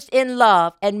established in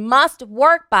love and must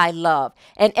work by love.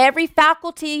 And every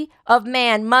faculty of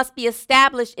man must be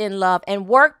established in love and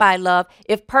work by love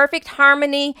if perfect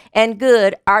harmony and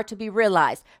good are to be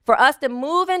realized. For us to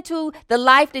move into the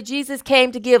life that Jesus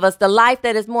came to give us, the life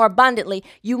that is more abundantly,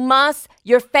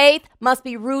 your faith must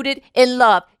be rooted in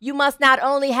love. You must not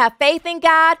only have faith in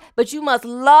God, but you must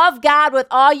love God with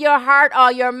all your heart,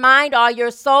 all your mind, all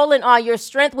your soul, and all your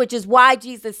strength, which is why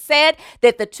Jesus said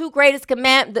that the greatest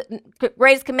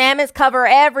commandments cover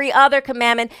every other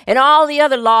commandment and all the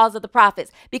other laws of the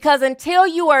prophets. Because until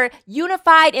you are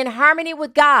unified in harmony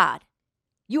with God,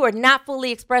 you are not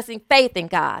fully expressing faith in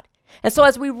God. And so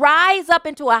as we rise up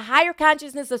into a higher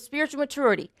consciousness of spiritual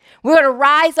maturity, we're going to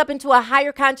rise up into a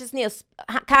higher consciousness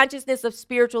of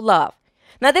spiritual love.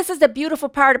 Now, this is the beautiful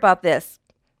part about this.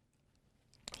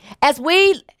 As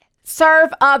we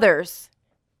serve others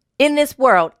in this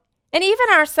world, and even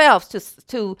ourselves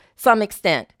to some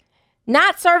extent,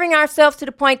 Not serving ourselves to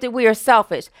the point that we are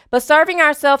selfish, but serving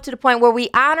ourselves to the point where we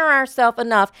honor ourselves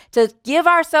enough to give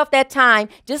ourselves that time,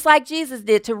 just like Jesus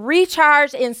did, to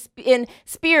recharge in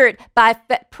spirit by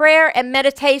prayer and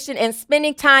meditation and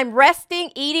spending time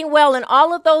resting, eating well, and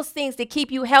all of those things to keep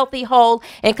you healthy, whole,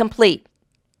 and complete.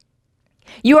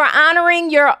 You are honoring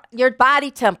your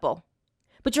body temple,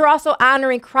 but you're also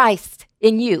honoring Christ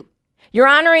in you. You're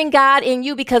honoring God in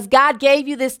you because God gave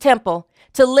you this temple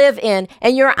to live in,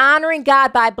 and you're honoring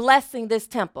God by blessing this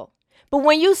temple. But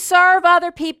when you serve other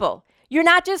people, you're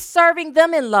not just serving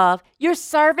them in love, you're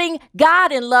serving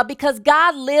God in love because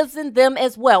God lives in them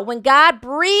as well. When God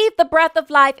breathed the breath of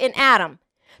life in Adam,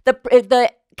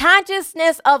 the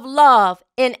consciousness of love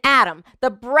in Adam,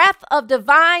 the breath of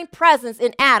divine presence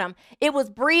in Adam, it was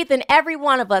breathed in every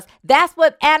one of us. That's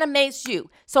what animates you.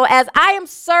 So as I am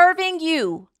serving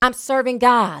you, I'm serving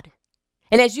God.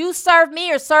 And as you serve me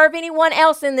or serve anyone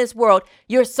else in this world,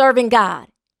 you're serving God.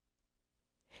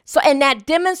 So, and that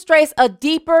demonstrates a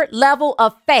deeper level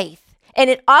of faith. And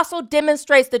it also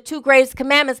demonstrates the two greatest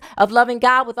commandments of loving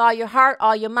God with all your heart,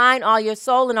 all your mind, all your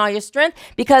soul, and all your strength.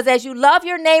 Because as you love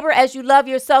your neighbor, as you love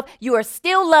yourself, you are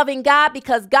still loving God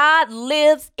because God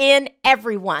lives in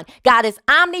everyone. God is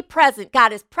omnipresent.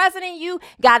 God is present in you.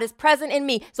 God is present in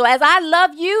me. So as I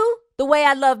love you the way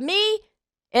I love me,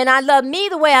 and I love me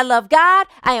the way I love God,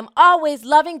 I am always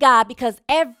loving God because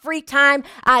every time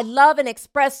I love and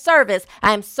express service,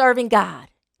 I am serving God.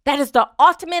 That is the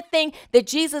ultimate thing that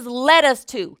Jesus led us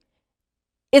to,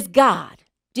 is God.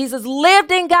 Jesus lived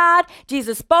in God.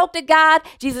 Jesus spoke to God.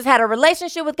 Jesus had a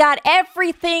relationship with God.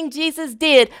 Everything Jesus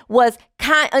did was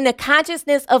in the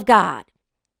consciousness of God.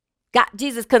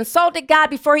 Jesus consulted God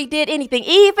before he did anything.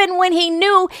 Even when he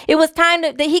knew it was time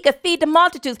that he could feed the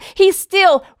multitudes, he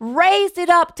still raised it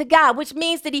up to God, which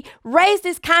means that he raised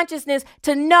his consciousness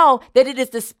to know that it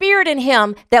is the Spirit in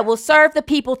him that will serve the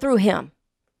people through him.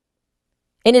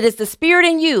 And it is the Spirit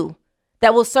in you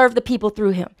that will serve the people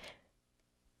through him,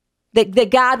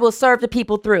 that God will serve the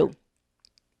people through.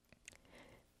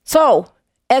 So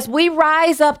as we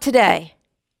rise up today,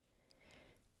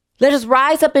 let us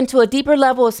rise up into a deeper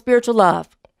level of spiritual love.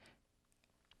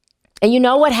 And you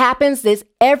know what happens is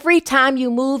every time you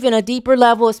move in a deeper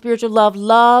level of spiritual love,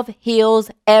 love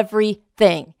heals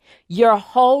everything. Your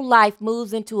whole life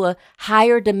moves into a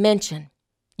higher dimension.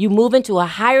 You move into a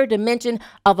higher dimension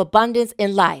of abundance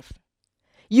in life.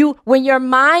 When your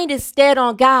mind is stead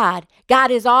on God,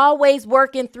 God is always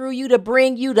working through you to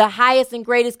bring you the highest and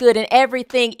greatest good, and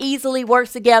everything easily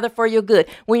works together for your good.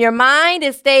 When your mind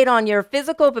is stayed on your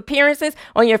physical appearances,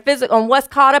 on what's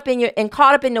caught up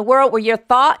in the world, where your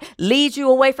thought leads you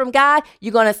away from God,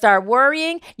 you're going to start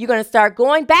worrying. You're going to start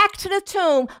going back to the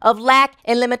tomb of lack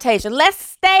and limitation. Let's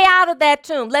stay out of that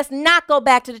tomb. Let's not go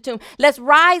back to the tomb. Let's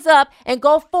rise up and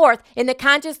go forth in the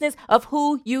consciousness of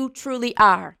who you truly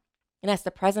are. And that's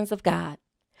the presence of God.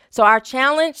 So our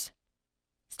challenge,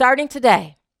 starting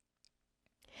today,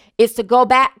 is to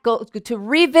to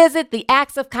revisit the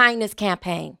Acts of Kindness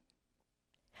campaign.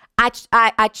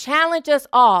 I challenge us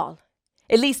all,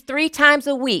 at least 3 times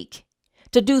a week,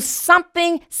 to do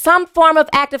something, some form of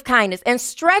act of kindness, and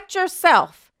stretch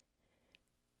yourself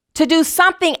to do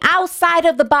something outside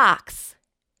of the box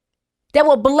that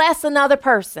will bless another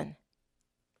person.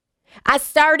 I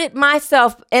started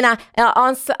myself, and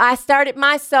I started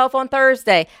myself on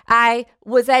Thursday. I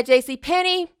was at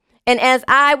JCPenney, and as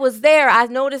I was there, I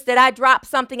noticed that I dropped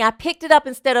something. I picked it up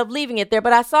instead of leaving it there,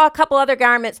 but I saw a couple other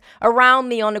garments around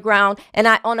me on the ground and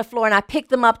on the floor, and I picked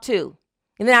them up too.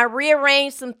 And then I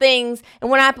rearranged some things,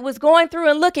 and when I was going through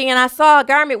and looking, and I saw a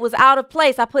garment was out of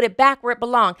place, I put it back where it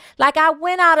belonged. Like I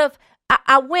went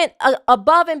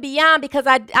above and beyond because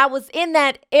I was in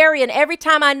that area, and every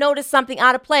time I noticed something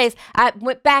out of place, I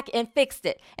went back and fixed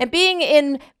it. And being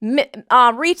in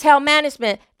retail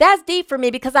management, that's deep for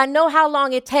me because I know how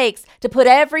long it takes to put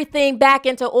everything back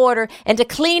into order and to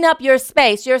clean up your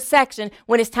space, your section,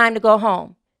 when it's time to go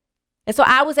home. And so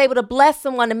I was able to bless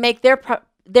someone to make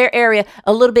their area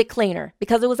a little bit cleaner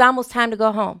because it was almost time to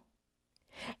go home.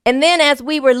 And then as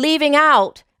we were leaving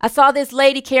out, I saw this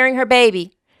lady carrying her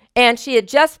baby. And she had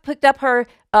just picked up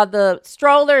the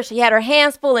stroller. She had her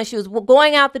hands full, and she was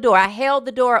going out the door. I held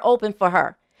the door open for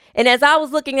her. And as I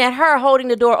was looking at her, holding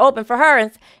the door open for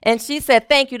her, and she said,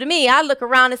 "Thank you" to me, I look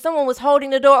around and someone was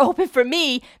holding the door open for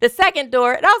me, the second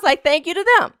door, and I was like, "Thank you" to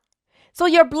them. So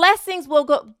your blessings will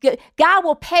go, God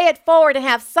will pay it forward and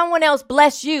have someone else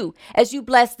bless you as you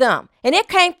bless them. And it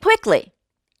came quickly.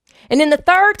 And then the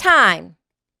third time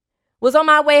was on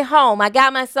my way home. I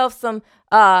got myself some,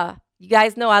 you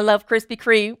guys know I love Krispy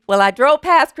Kreme. Well, I drove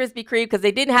past Krispy Kreme because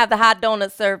they didn't have the hot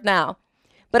donuts served now.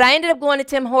 But I ended up going to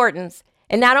Tim Hortons.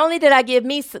 And not only did I get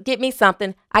me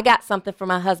something, I got something for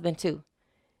my husband too.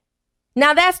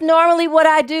 Now that's normally what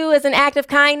I do as an act of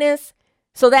kindness.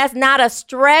 So that's not a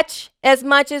stretch as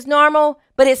much as normal,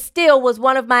 but it still was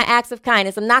one of my acts of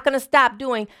kindness. I'm not going to stop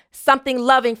doing something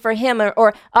loving for him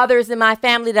or others in my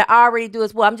family that I already do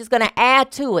as well. I'm just going to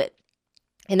add to it.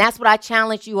 And that's what I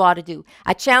challenge you all to do.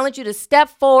 I challenge you to step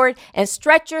forward and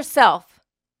stretch yourself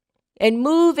and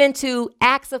move into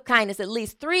acts of kindness, at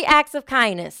least 3 acts of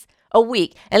kindness a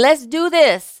week. And let's do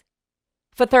this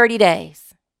for 30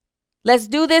 days. Let's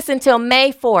do this until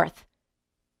May 4th.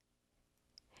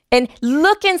 And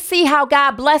look and see how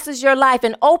God blesses your life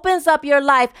and opens up your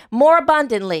life more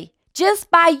abundantly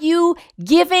just by you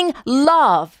giving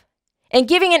love and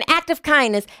giving an act of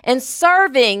kindness and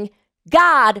serving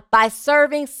God by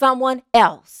serving someone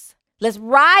else. Let's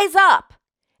rise up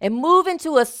and move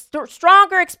into a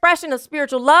stronger expression of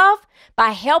spiritual love by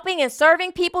helping and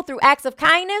serving people through acts of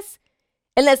kindness.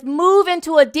 And let's move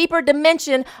into a deeper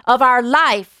dimension of our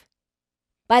life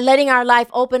by letting our life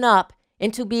open up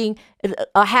into being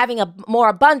having a more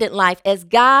abundant life. As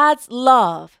God's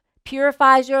love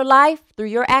purifies your life through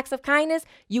your acts of kindness,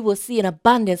 you will see an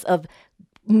abundance of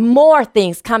more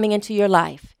things coming into your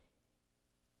life.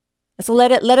 And so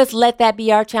let us let that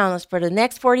be our challenge for the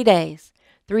next 40 days.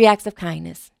 3 acts of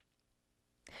kindness.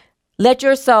 Let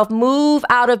yourself move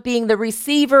out of being the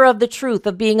receiver of the truth,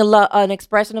 of being an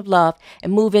expression of love,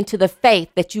 and move into the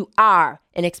faith that you are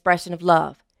an expression of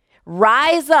love.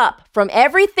 Rise up from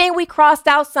everything we crossed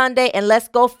out Sunday and let's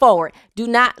go forward.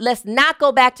 Let's not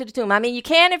go back to the tomb. I mean, you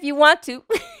can if you want to,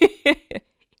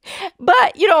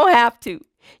 but you don't have to.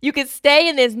 You can stay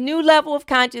in this new level of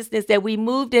consciousness that we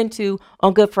moved into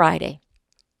on Good Friday.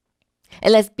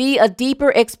 And let's be a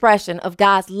deeper expression of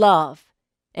God's love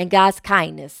and God's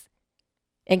kindness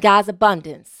and God's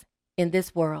abundance in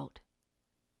this world.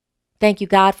 Thank you,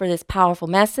 God, for this powerful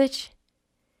message.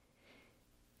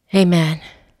 Amen.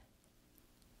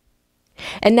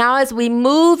 And now as we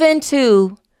move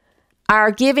into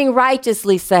our Giving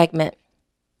Righteously segment,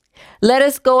 let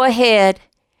us go ahead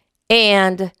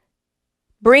and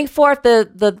bring forth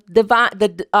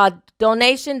the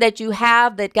donation that you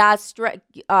have, that God's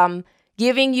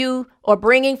giving you or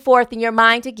bringing forth in your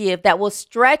mind to give, that will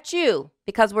stretch you,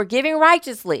 because we're giving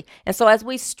righteously. And so as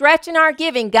we stretch in our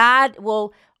giving, God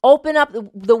will open up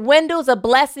the windows of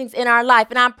blessings in our life.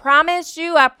 And I promise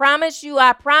you,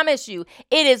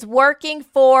 it is working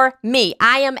for me.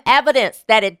 I am evidence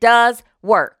that it does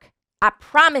work. I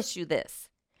promise you this.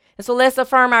 And so let's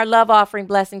affirm our love offering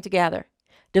blessing together.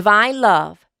 Divine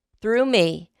love through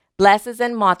me blesses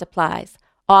and multiplies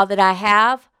all that I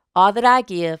have, all that I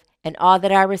give, and all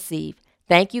that I receive.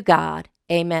 Thank you, God.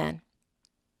 Amen.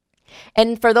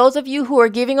 And for those of you who are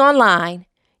giving online,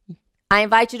 I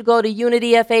invite you to go to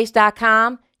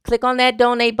unityfh.com, click on that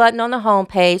donate button on the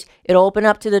homepage. It'll open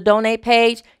up to the donate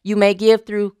page. You may give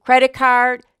through credit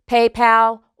card,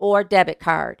 PayPal, or debit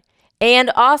card. And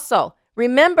also,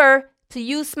 remember to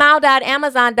use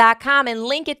smile.amazon.com and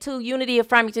link it to Unity of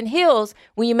Farmington Hills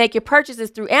when you make your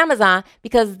purchases through Amazon,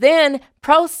 because then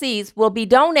proceeds will be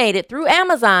donated through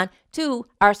Amazon to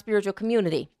our spiritual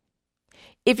community.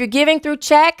 If you're giving through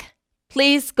check,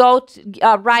 please go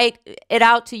write it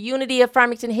out to Unity of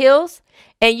Farmington Hills,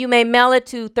 and you may mail it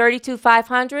to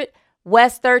 32500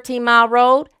 West 13 Mile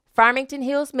Road, Farmington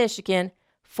Hills, Michigan,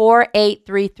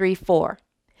 48334.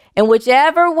 And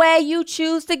whichever way you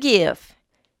choose to give,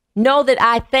 know that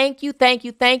I thank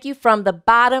you from the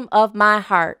bottom of my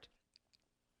heart.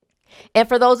 And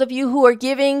for those of you who are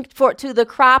giving to the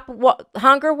crop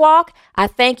hunger walk, I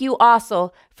thank you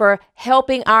also for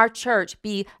helping our church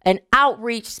be an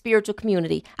outreach spiritual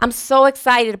community. I'm so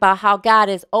excited about how God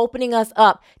is opening us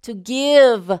up to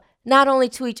give not only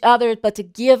to each other, but to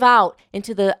give out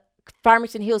into the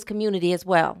Farmington Hills community as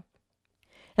well.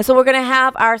 And so we're going to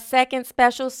have our second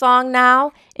special song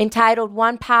now, entitled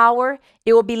One Power.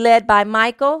 It will be led by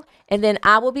Michael, and then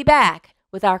I will be back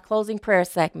with our closing prayer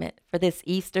segment for this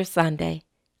Easter Sunday.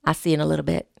 I'll see you in a little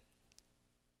bit.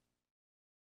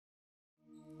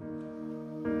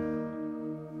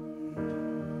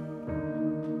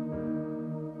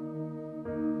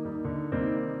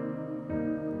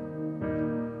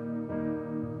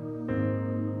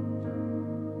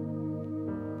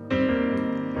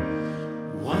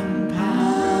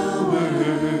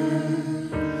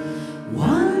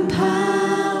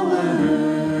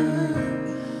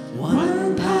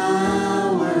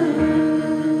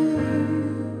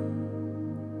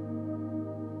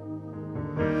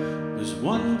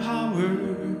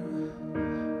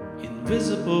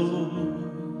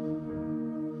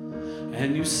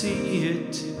 and you see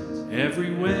it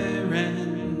everywhere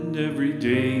and every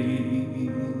day.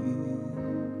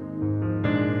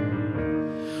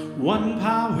 One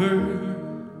power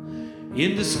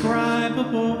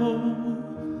indescribable,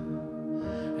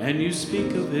 and you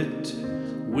speak of it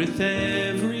with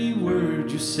every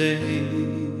word you say.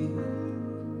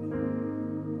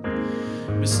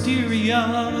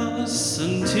 Mysterious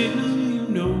until you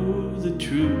know the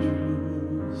truth,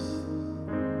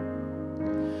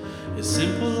 as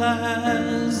simple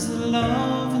as the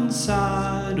love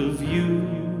inside of you.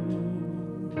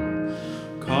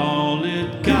 Call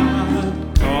it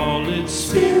God, call it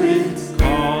Spirit,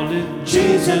 call it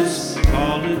Jesus,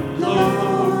 call it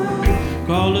Lord,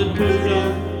 call it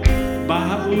Buddha,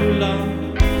 Baha'u'llah,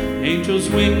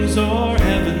 angel's wings or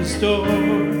heaven's door.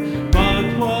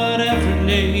 But whatever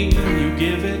name you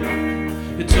give it,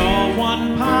 it's all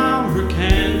one power,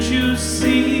 can't you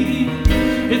see?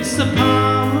 It's the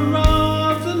power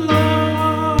of the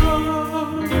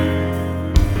Lord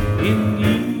in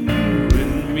you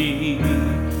and me.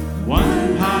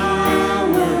 One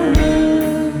power,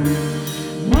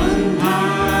 one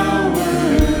power,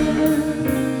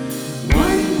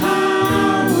 one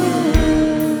power.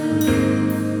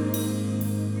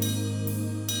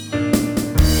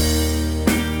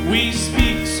 We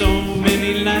speak so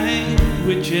many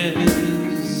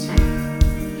languages,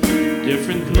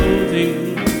 different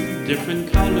clothing,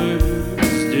 different colors,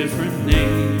 different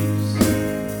names.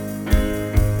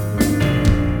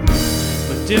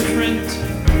 But different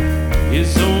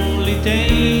is only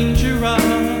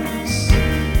dangerous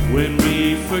when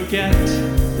we forget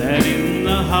that in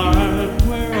the heart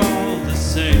we're all the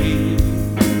same.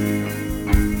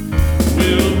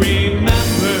 We'll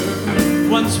remember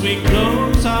once we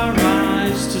close our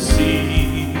eyes to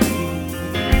see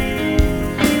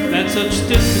that such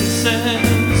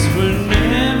distances were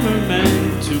never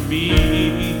meant to be.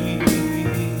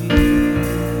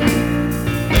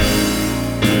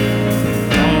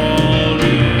 Call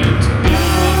it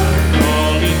God,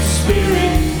 call it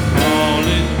Spirit, call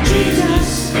it Jesus,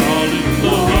 call it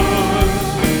Lord,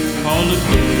 call it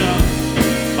Buddha,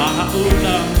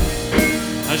 Baha'u'llah,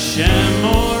 Hashem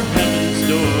or heaven's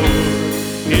door.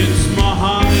 It's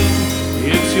Muhammad,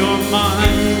 it's your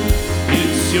mind,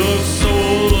 it's your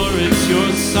soul or it's your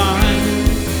sign.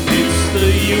 It's the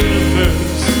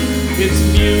universe, it's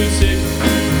music,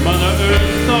 Mother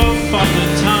Earth or Father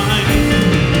Time.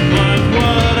 But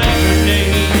whatever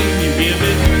name you give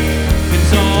it,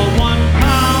 it's all one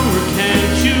power,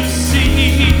 can't you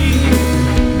see?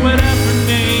 Whatever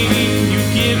name you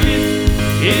give it,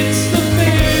 it's the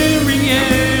very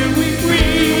air we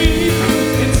breathe.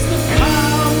 It's the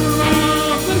power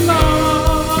of the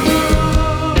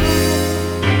Lord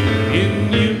in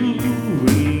you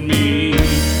and me.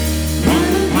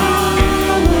 One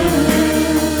power,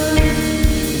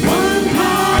 one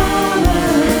power,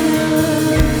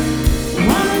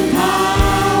 one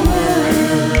power.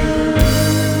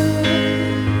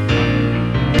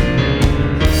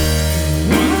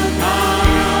 One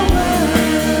power,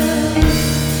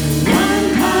 one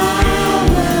power,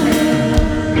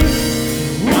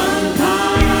 one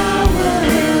power.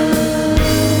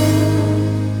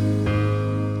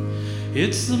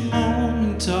 It's the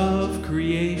moment of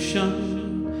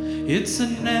creation, it's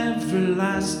an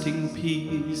everlasting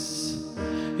peace.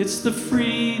 It's the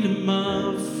freedom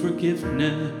of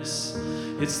forgiveness,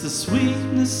 it's the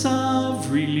sweetness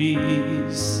of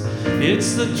release.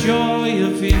 It's the joy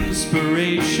of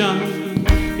inspiration,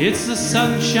 it's the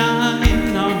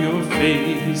sunshine on your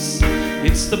face.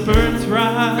 It's the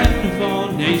birthright of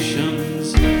all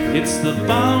nations, it's the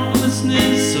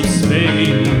boundlessness of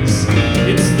space.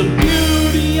 It's the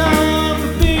beauty of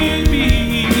a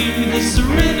baby, the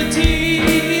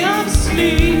serenity of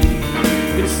sleep.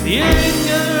 It's the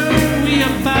anger we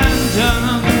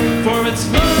abandon for its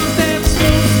love that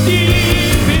goes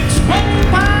deep. It's one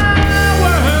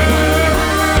power, one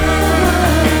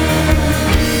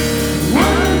power,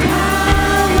 one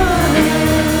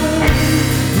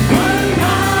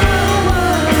power.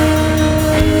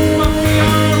 What we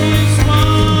are is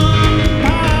one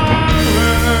power,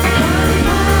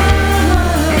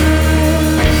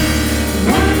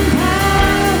 one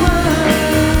power,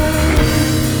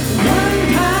 one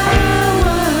power.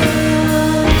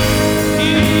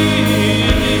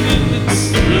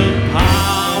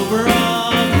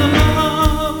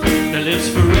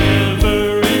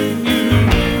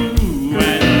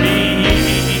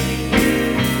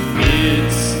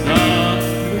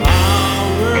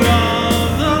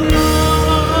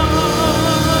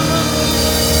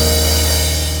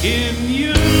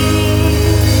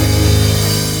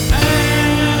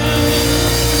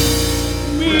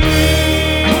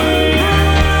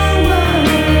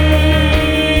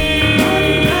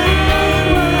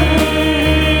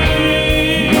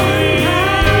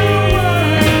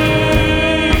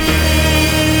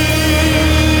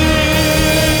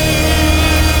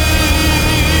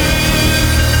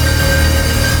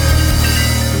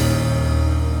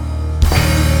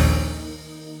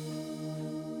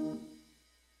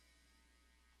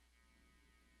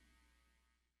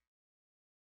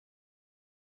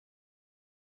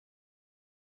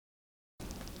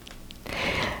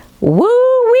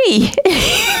 Woo-wee.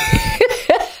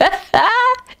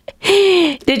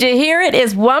 Did you hear it?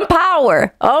 It's one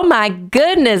power. Oh my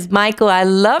goodness, Michael, I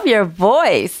love your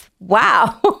voice.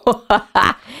 Wow.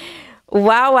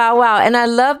 Wow. And I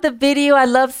love the video. I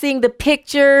love seeing the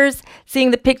pictures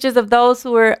of those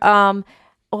who are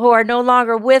no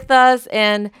longer with us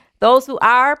and those who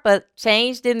are, but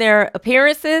changed in their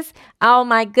appearances. Oh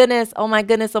my goodness.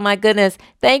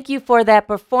 Thank you for that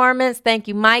performance. Thank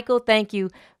you, Michael. Thank you,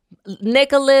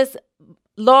 Nicholas,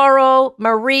 Laurel,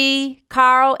 Marie,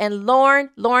 Carl, and Lauren.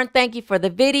 Lauren, thank you for the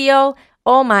video.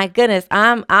 Oh my goodness.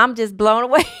 I'm just blown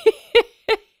away.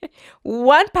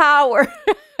 One power.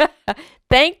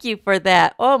 Thank you for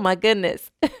that. Oh my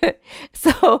goodness.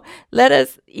 So let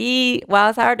us eat. Wow,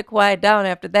 it's hard to quiet down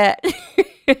after that.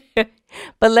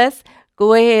 But let's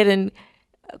go ahead and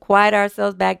quiet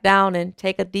ourselves back down and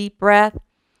take a deep breath.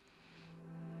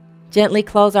 Gently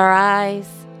close our eyes.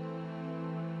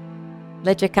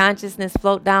 Let your consciousness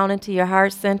float down into your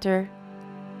heart center.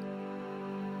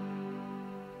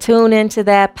 Tune into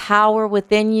that power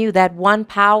within you, that one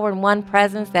power and one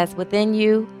presence that's within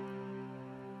you.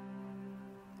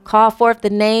 Call forth the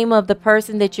name of the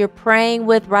person that you're praying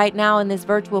with right now in this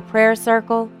virtual prayer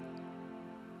circle.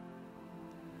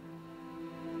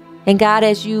 And God,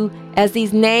 as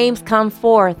these names come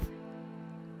forth,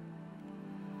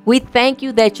 we thank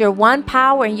you that your one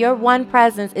power and your one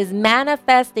presence is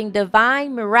manifesting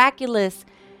divine, miraculous,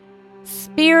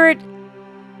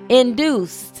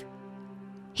 spirit-induced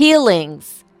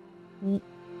healings,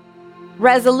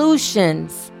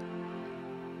 resolutions,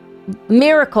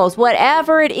 miracles,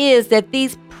 whatever it is that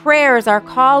these prayers are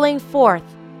calling forth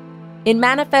in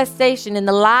manifestation in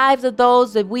the lives of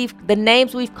those that the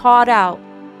names we've called out.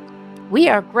 We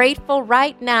are grateful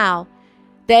right now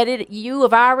that you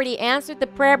have already answered the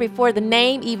prayer before the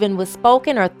name even was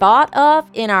spoken or thought of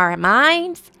in our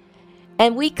minds.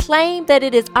 And we claim that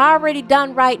it is already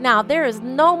done right now. There is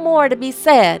no more to be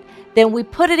said than we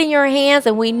put it in your hands,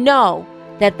 and we know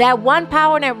that one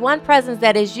power and that one presence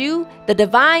that is you, the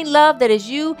divine love that is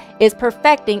you, is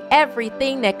perfecting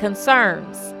everything that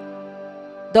concerns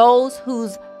those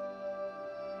whose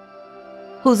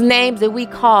names that we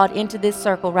called into this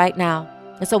circle right now.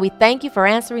 And so we thank you for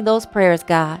answering those prayers,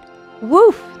 God.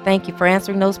 Woo! Thank you for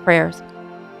answering those prayers.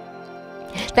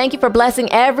 Thank you for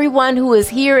blessing everyone who is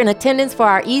here in attendance for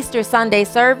our Easter Sunday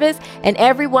service and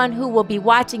everyone who will be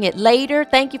watching it later.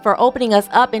 Thank you for opening us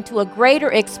up into a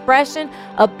greater expression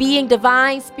of being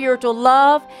divine spiritual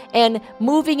love and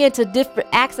moving into different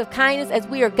acts of kindness as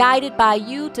we are guided by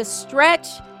you to stretch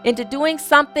into doing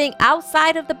something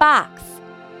outside of the box.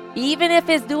 Even if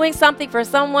it's doing something for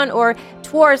someone or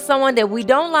towards someone that we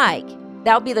don't like,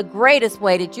 that would be the greatest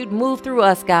way that you'd move through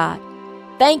us, God.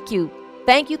 Thank you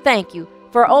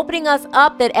for opening us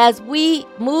up, that as we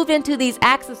move into these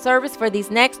acts of service for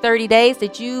these next 30 days,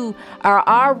 that you are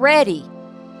already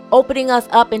opening us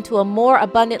up into a more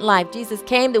abundant life. Jesus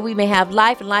came that we may have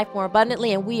life and life more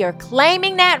abundantly, and we are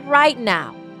claiming that right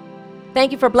now.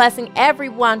 Thank you for blessing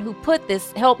everyone who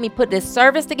helped me put this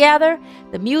service together,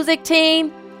 the music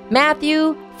team,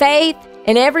 Matthew, Faith,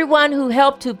 and everyone who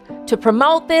helped to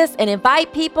promote this and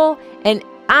invite people. And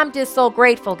I'm just so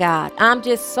grateful, God. I'm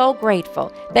just so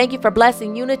grateful. Thank you for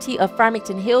blessing Unity of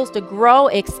Farmington Hills to grow,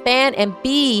 expand, and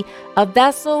be a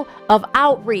vessel of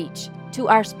outreach to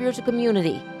our spiritual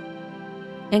community.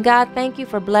 And God, thank you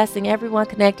for blessing everyone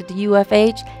connected to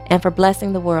UFH and for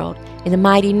blessing the world. In the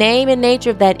mighty name and nature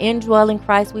of that indwelling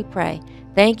Christ we pray.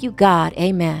 Thank you, God.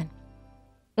 Amen.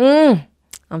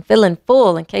 I'm feeling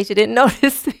full, in case you didn't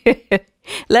notice.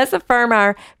 Let's affirm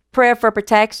our prayer for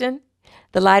protection.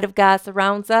 The light of God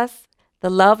surrounds us. The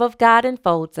love of God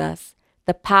enfolds us.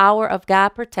 The power of God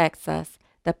protects us.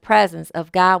 The presence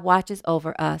of God watches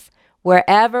over us.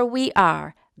 Wherever we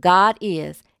are, God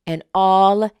is, and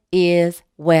all is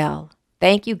well.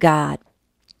 Thank you, God.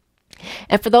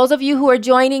 And for those of you who are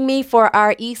joining me for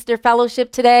our Easter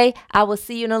fellowship today, I will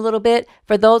see you in a little bit.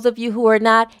 For those of you who are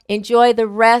not, enjoy the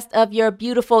rest of your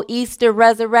beautiful Easter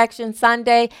Resurrection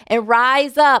Sunday and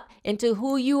rise up into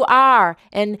who you are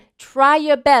and try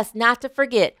your best not to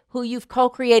forget who you've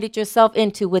co-created yourself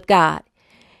into with God.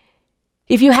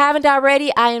 If you haven't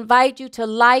already, I invite you to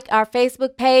like our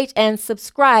Facebook page and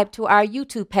subscribe to our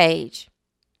YouTube page.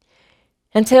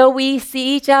 Until we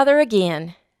see each other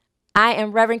again, I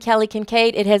am Reverend Kelly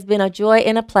Kincaid. It has been a joy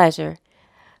and a pleasure.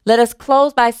 Let us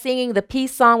close by singing the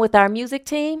peace song with our music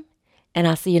team, and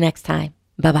I'll see you next time.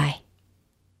 Bye-bye.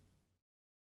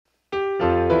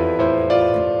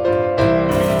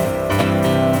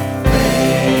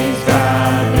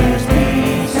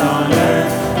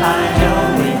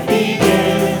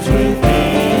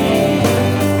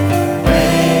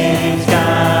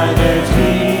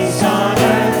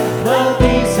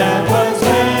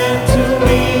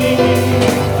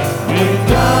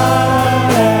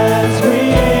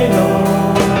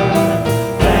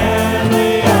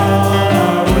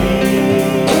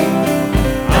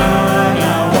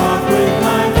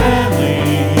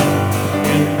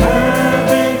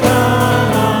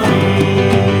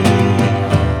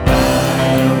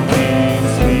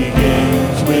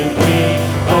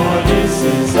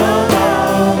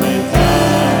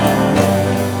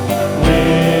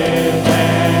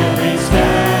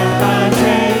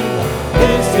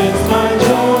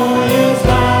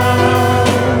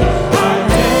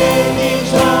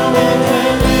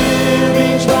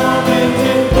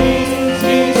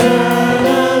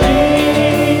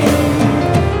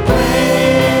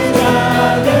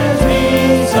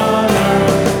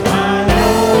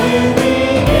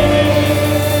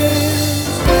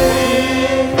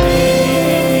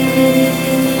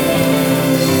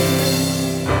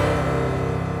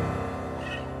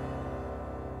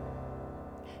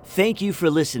 Thank you for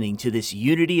listening to this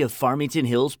Unity of Farmington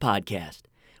Hills podcast.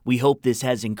 We hope this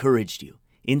has encouraged you,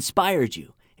 inspired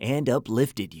you, and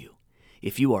uplifted you.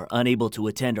 If you are unable to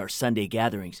attend our Sunday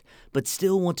gatherings, but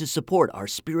still want to support our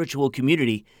spiritual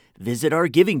community, visit our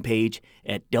giving page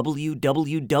at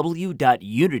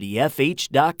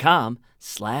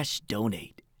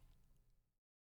www.unityfh.com/donate.